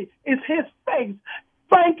see is his face.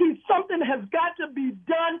 Frankie, something has got to be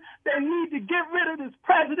done. They need to get rid of this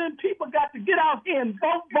president. People got to get out here and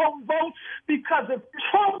vote, vote, vote. Because if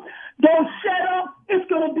Trump don't shut up, it's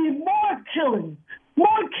going to be more killings.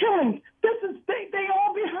 More killings. They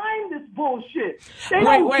all behind this bullshit.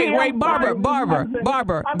 Wait, Barbara.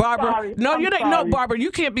 No, you don't. No, Barbara,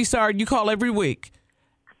 you can't be sorry. You call every week.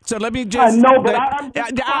 So let me just. I know, but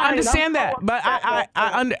I understand that. But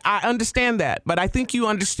I understand that. But I think you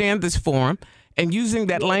understand this forum, and using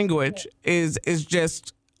that language is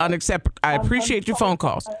just unacceptable. I appreciate your phone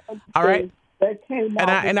calls. All right.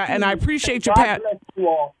 And I appreciate your pat.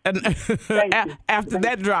 And after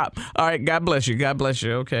that drop, all right. God bless you. God bless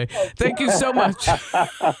you. Okay. Thank you so much.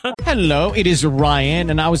 Hello, it is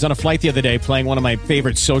Ryan, and I was on a flight the other day playing one of my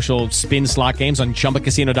favorite social spin slot games on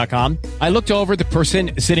ChumbaCasino.com. I looked over at the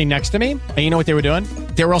person sitting next to me, and you know what they were doing?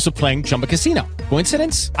 They were also playing Chumba Casino.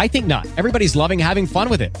 Coincidence? I think not. Everybody's loving having fun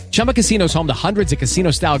with it. Chumba Casino is home to hundreds of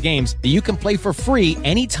casino-style games that you can play for free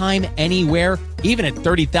anytime, anywhere, even at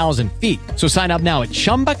 30,000 feet. So sign up now at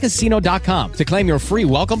ChumbaCasino.com to claim your free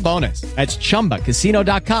welcome bonus. That's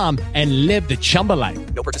ChumbaCasino.com and live the Chumba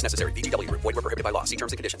life. No purchase necessary. VGW. Void where prohibited by law. See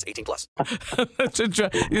terms and conditions. 18+.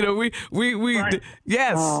 You know,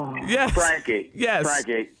 yes. Frankie. Yes.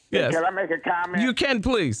 Frankie. Yes. Can I make a comment? You can,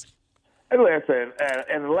 please. Listen,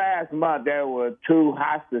 in the last month, there were two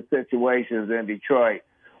hostage situations in Detroit.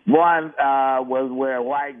 One was where a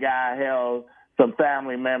white guy held some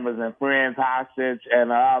family members and friends hostage, and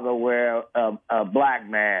the other where a black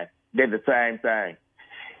man did the same thing.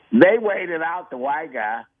 They waited out the white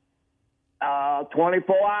guy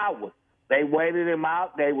 24 hours. They waited him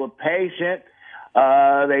out. They were patient.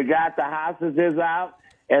 They got the hostages out,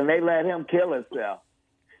 and they let him kill himself.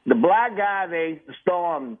 The black guy, they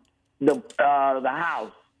stormed the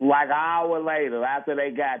house like an hour later after they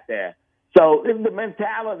got there. So the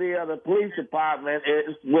mentality of the police department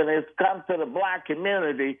is, when it comes to the black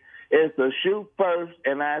community, is to shoot first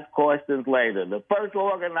and ask questions later. The first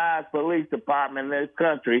organized police department in this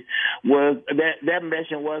country was their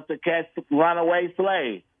mission was to catch runaway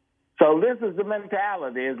slaves. So this is the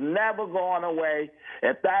mentality. It's never going away.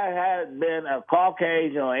 If that had been a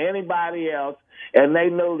Caucasian or anybody else, and they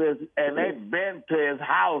knew this, and they'd been to his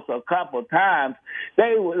house a couple times,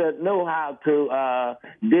 they would have knew how to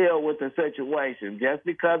deal with the situation. Just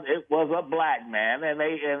because it was a black man, and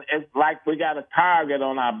it's like we got a target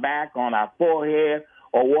on our back, on our forehead,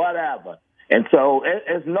 or whatever. And so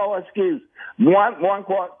it's no excuse. One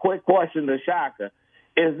quick question to Shaka.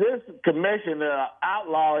 Is this commissioner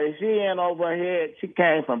outlaw? Is she in over here? She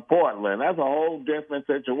came from Portland. That's a whole different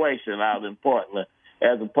situation out in Portland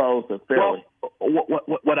as opposed to Philly. Well,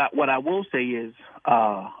 what I will say is,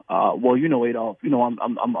 well, you know, Adolph, you know,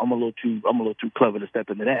 I'm a little too clever to step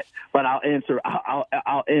into that. But I'll answer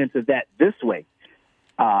that this way.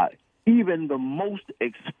 Even the most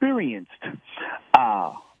experienced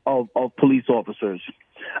of police officers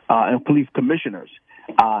and police commissioners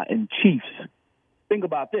and chiefs. Think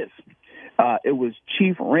about this. It was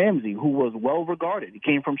Chief Ramsey, who was well-regarded. He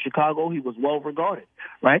came from Chicago. He was well-regarded,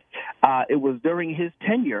 right? It was during his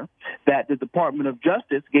tenure that the Department of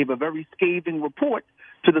Justice gave a very scathing report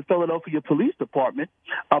to the Philadelphia Police Department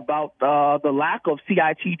about the lack of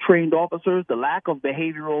CIT-trained officers, the lack of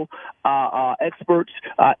behavioral experts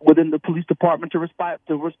within the police department to respond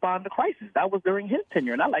to crisis. That was during his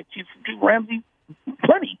tenure, and I like Chief Ramsey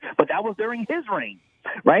plenty, but that was during his reign.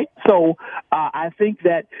 Right? So I think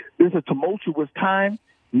that there's a tumultuous time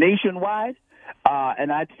nationwide.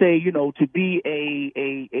 And I'd say, you know, to be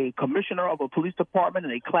a commissioner of a police department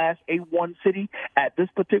in a Class A1 city at this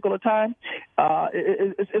particular time,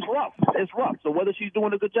 it's rough. It's rough. So whether she's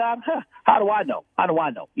doing a good job, how do I know?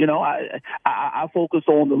 You know, I focus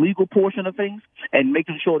on the legal portion of things and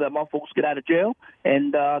making sure that my folks get out of jail,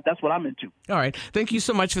 and that's what I'm into. All right. Thank you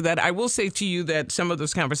so much for that. I will say to you that some of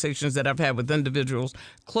those conversations that I've had with individuals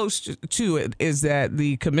close to it is that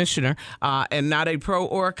the commissioner, and not a pro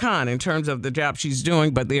or a con in terms of the job she's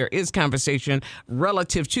doing, but there is conversation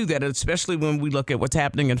relative to that, especially when we look at what's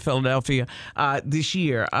happening in Philadelphia this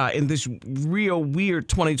year, in this real weird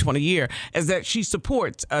 2020 year, is that she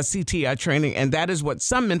supports CTI training, and that is what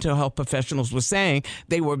some mental health professionals were saying.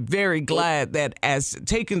 They were very glad that as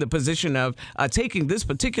taking the position of taking this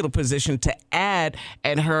particular position to add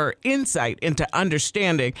and her insight into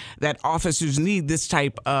understanding that officers need this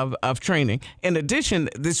type of training. In addition,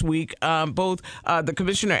 this week, both the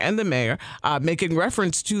commissioner and the mayor making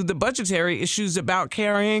reference to the budgetary issues about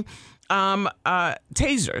carrying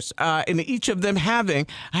tasers, and each of them having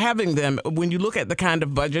them when you look at the kind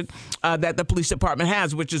of budget that the police department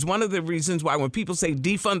has, which is one of the reasons why when people say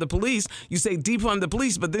defund the police, you say defund the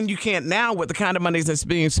police, but then you can't now, with the kind of money that's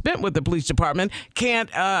being spent with the police department,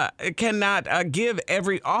 cannot give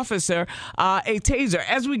every officer a taser.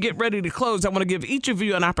 As we get ready to close, I want to give each of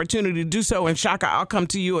you an opportunity to do so. And Shaka, I'll come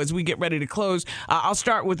to you as we get ready to close. I'll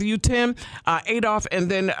start with you, Tim, Adolph,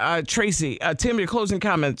 and then Tracy. Tim, your closing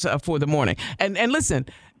comments for the morning. And listen,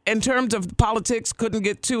 in terms of politics, couldn't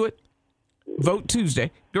get to it. Vote Tuesday.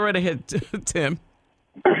 Go right ahead, Tim.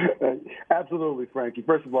 Absolutely, Frankie.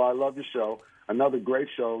 First of all, I love your show. Another great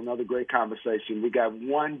show, another great conversation. We got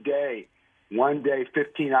one day,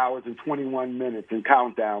 15 hours and 21 minutes and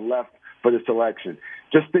countdown left for this election.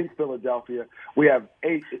 Just think, Philadelphia. We have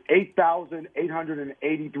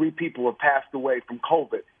 8,883 people have passed away from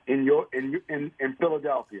COVID in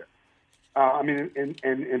Philadelphia.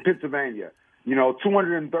 In Pennsylvania,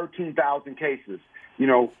 213,000 cases.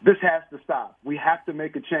 This has to stop. We have to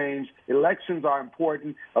make a change. Elections are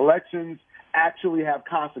important. Elections actually have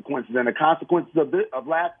consequences. And the consequences of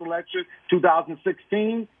last election,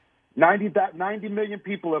 2016, 90 million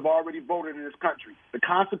people have already voted in this country. The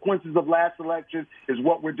consequences of last election is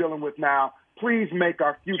what we're dealing with now. Please make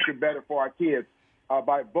our future better for our kids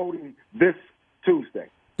by voting this Tuesday.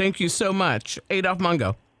 Thank you so much. Adolph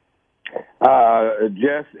Mungo.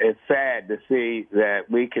 It's sad to see that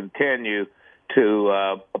we continue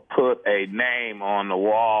to put a name on the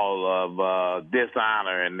wall of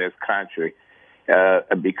dishonor in this country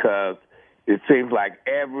because it seems like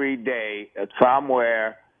every day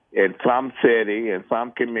somewhere in some city, in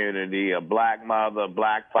some community, a black mother,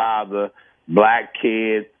 black father, black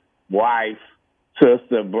kid, wife,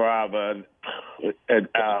 sister, brother,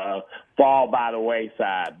 fall by the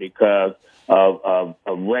wayside because of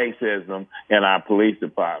racism in our police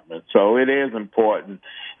department. So it is important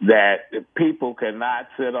that people cannot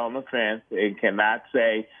sit on the fence and cannot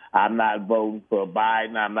say, I'm not voting for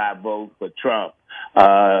Biden, I'm not voting for Trump.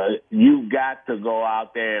 You got to go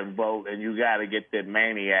out there and vote, and you got to get that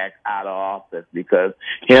maniac out of office because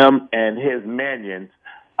him and his minions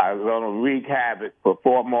are going to wreak havoc for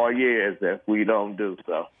 4 more years if we don't do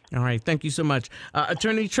so. All right. Thank you so much.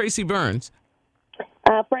 Attorney Tracy Burns.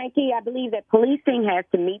 Frankie, I believe that policing has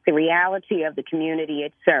to meet the reality of the community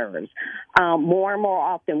it serves. More and more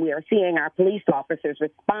often, we are seeing our police officers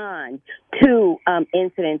respond to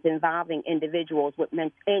incidents involving individuals with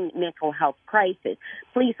mental health crisis.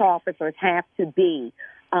 Police officers have to be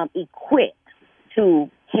equipped to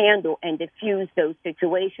handle and diffuse those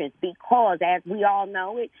situations because, as we all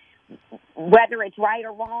know it, whether it's right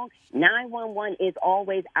or wrong, 911 is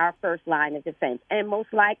always our first line of defense. And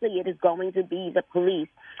most likely it is going to be the police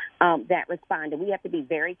that respond. And we have to be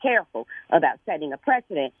very careful about setting a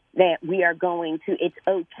precedent that we are going to, it's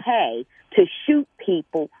okay to shoot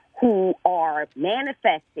people who are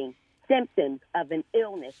manifesting symptoms of an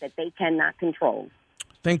illness that they cannot control.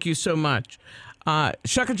 Thank you so much.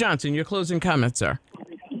 Shaka Johnson, your closing comments, sir.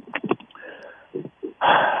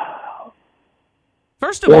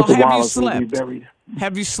 First of all, have you slept?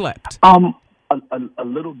 Have you slept? A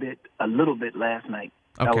little bit last night.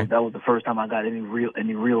 Okay. That was the first time I got any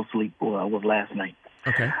real sleep. Was last night.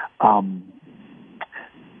 Okay.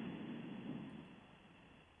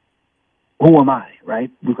 Who am I, right?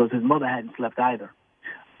 Because his mother hadn't slept either,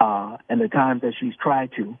 and the times that she's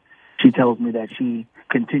tried to, she tells me that she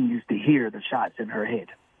continues to hear the shots in her head.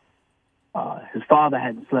 His father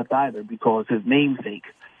hadn't slept either because his namesake.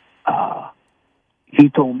 He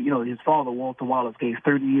told me, his father, Walter Wallace, gave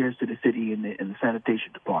 30 years to the city in the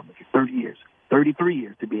sanitation department. 30 years. 33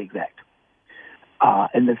 years, to be exact.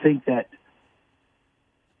 And to think that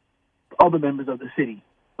other members of the city,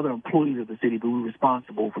 other employees of the city, will be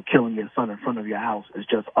responsible for killing your son in front of your house is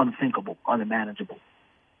just unthinkable, unmanageable.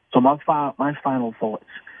 So my final thoughts,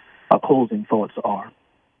 closing thoughts are,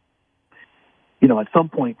 at some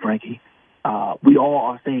point, Frankie, we all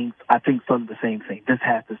are saying, I think, some of the same thing. This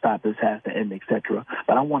has to stop. This has to end, etc.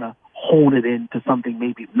 But I want to hone it into something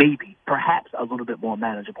maybe, perhaps a little bit more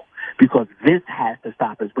manageable, because this has to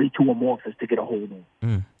stop. It's way too amorphous to get a hold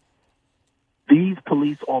on. These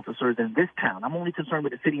police officers in this town, I'm only concerned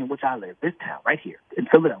with the city in which I live, this town right here in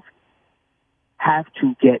Philadelphia, have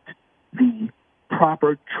to get the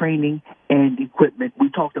proper training and equipment. We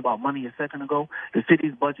talked about money a second ago. The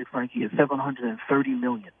city's budget, Frankie, is $730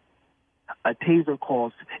 million. A taser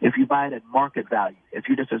costs, if you buy it at market value, if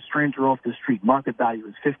you're just a stranger off the street, market value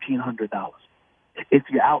is $1,500. If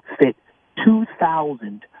you outfit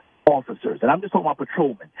 2,000 officers, and I'm just talking about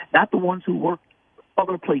patrolmen, not the ones who work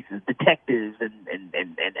other places, detectives and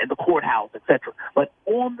the courthouse, etc., but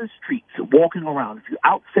on the streets, walking around, if you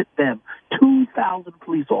outfit them, 2,000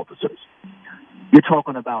 police officers, you're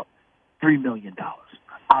talking about $3 million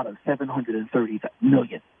out of $730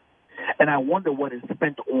 million. And I wonder what is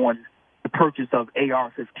spent on the purchase of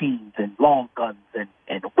AR-15s and long guns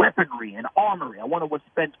and weaponry and armory. I wonder what's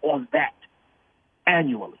spent on that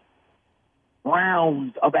annually.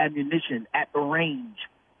 Rounds of ammunition at the range.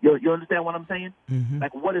 You understand what I'm saying? Mm-hmm.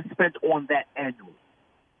 Like, what is spent on that annually?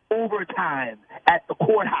 Overtime at the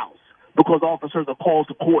courthouse because officers are called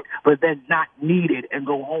to court but then not needed and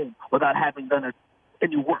go home without having done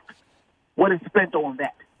any work. What is spent on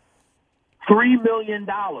that? $3 million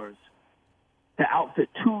to outfit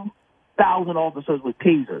 2,000 officers with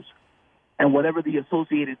tasers and whatever the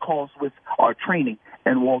associated costs with our training.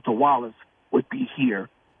 And Walter Wallace would be here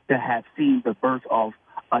to have seen the birth of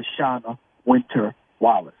Ashana Winter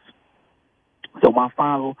Wallace. So my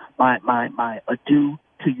adieu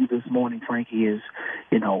to you this morning, Frankie, is,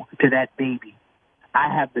 to that baby.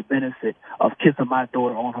 I have the benefit of kissing my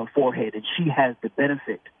daughter on her forehead, and she has the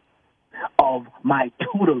benefit of my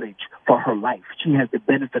tutelage for her life. She has the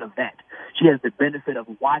benefit of that. She has the benefit of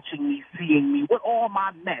watching me, seeing me with all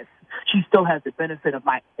my mess. She still has the benefit of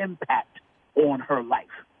my impact on her life.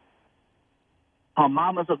 Her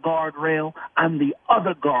mama's a guardrail. I'm the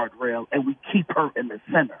other guardrail, and we keep her in the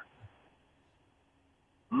center.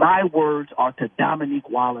 My words are to Dominique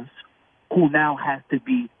Wallace, who now has to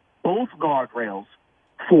be both guardrails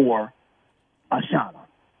for Ashana.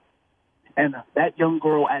 And that young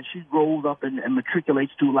girl, as she grows up and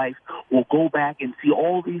matriculates through life, will go back and see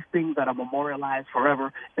all these things that are memorialized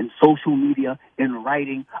forever in social media, in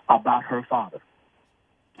writing about her father.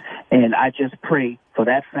 And I just pray for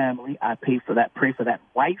that family. I pray for that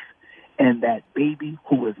wife and that baby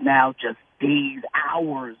who is now just days,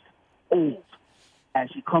 hours old, as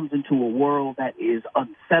she comes into a world that is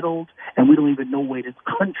unsettled, and we don't even know where this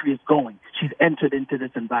country is going. She's entered into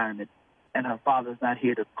this environment, and her father's not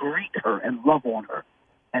here to greet her and love on her.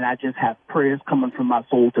 And I just have prayers coming from my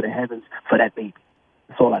soul to the heavens for that baby.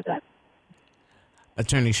 That's all I got.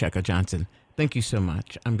 Attorney Shaka Johnson, thank you so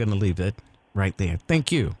much. I'm going to leave it right there.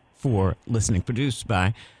 Thank you for listening. Produced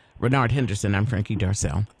by Renard Henderson. I'm Frankie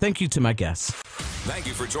Darcell. Thank you to my guests. Thank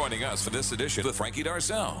you for joining us for this edition of Frankie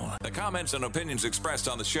Darcell. The comments and opinions expressed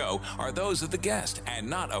on the show are those of the guest and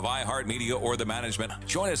not of iHeartMedia or the management.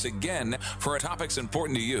 Join us again for topics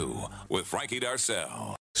important to you with Frankie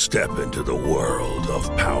Darcell. Step into the world of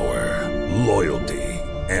power, loyalty,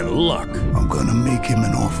 and luck. I'm gonna make him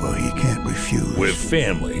an offer he can't refuse. With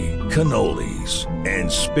family, cannolis, and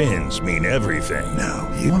spins mean everything. Now,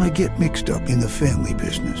 you wanna get mixed up in the family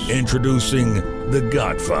business. Introducing The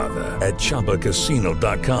Godfather at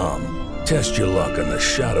ChumbaCasino.com. Test your luck in the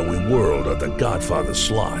shadowy world of The Godfather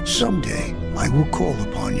slot. Someday, I will call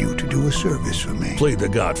upon you to do a service for me. Play The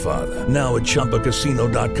Godfather now at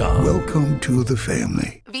ChumbaCasino.com. Welcome to the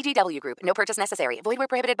family. VGW Group. No purchase necessary. Void where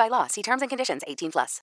prohibited by law. See terms and conditions. 18+.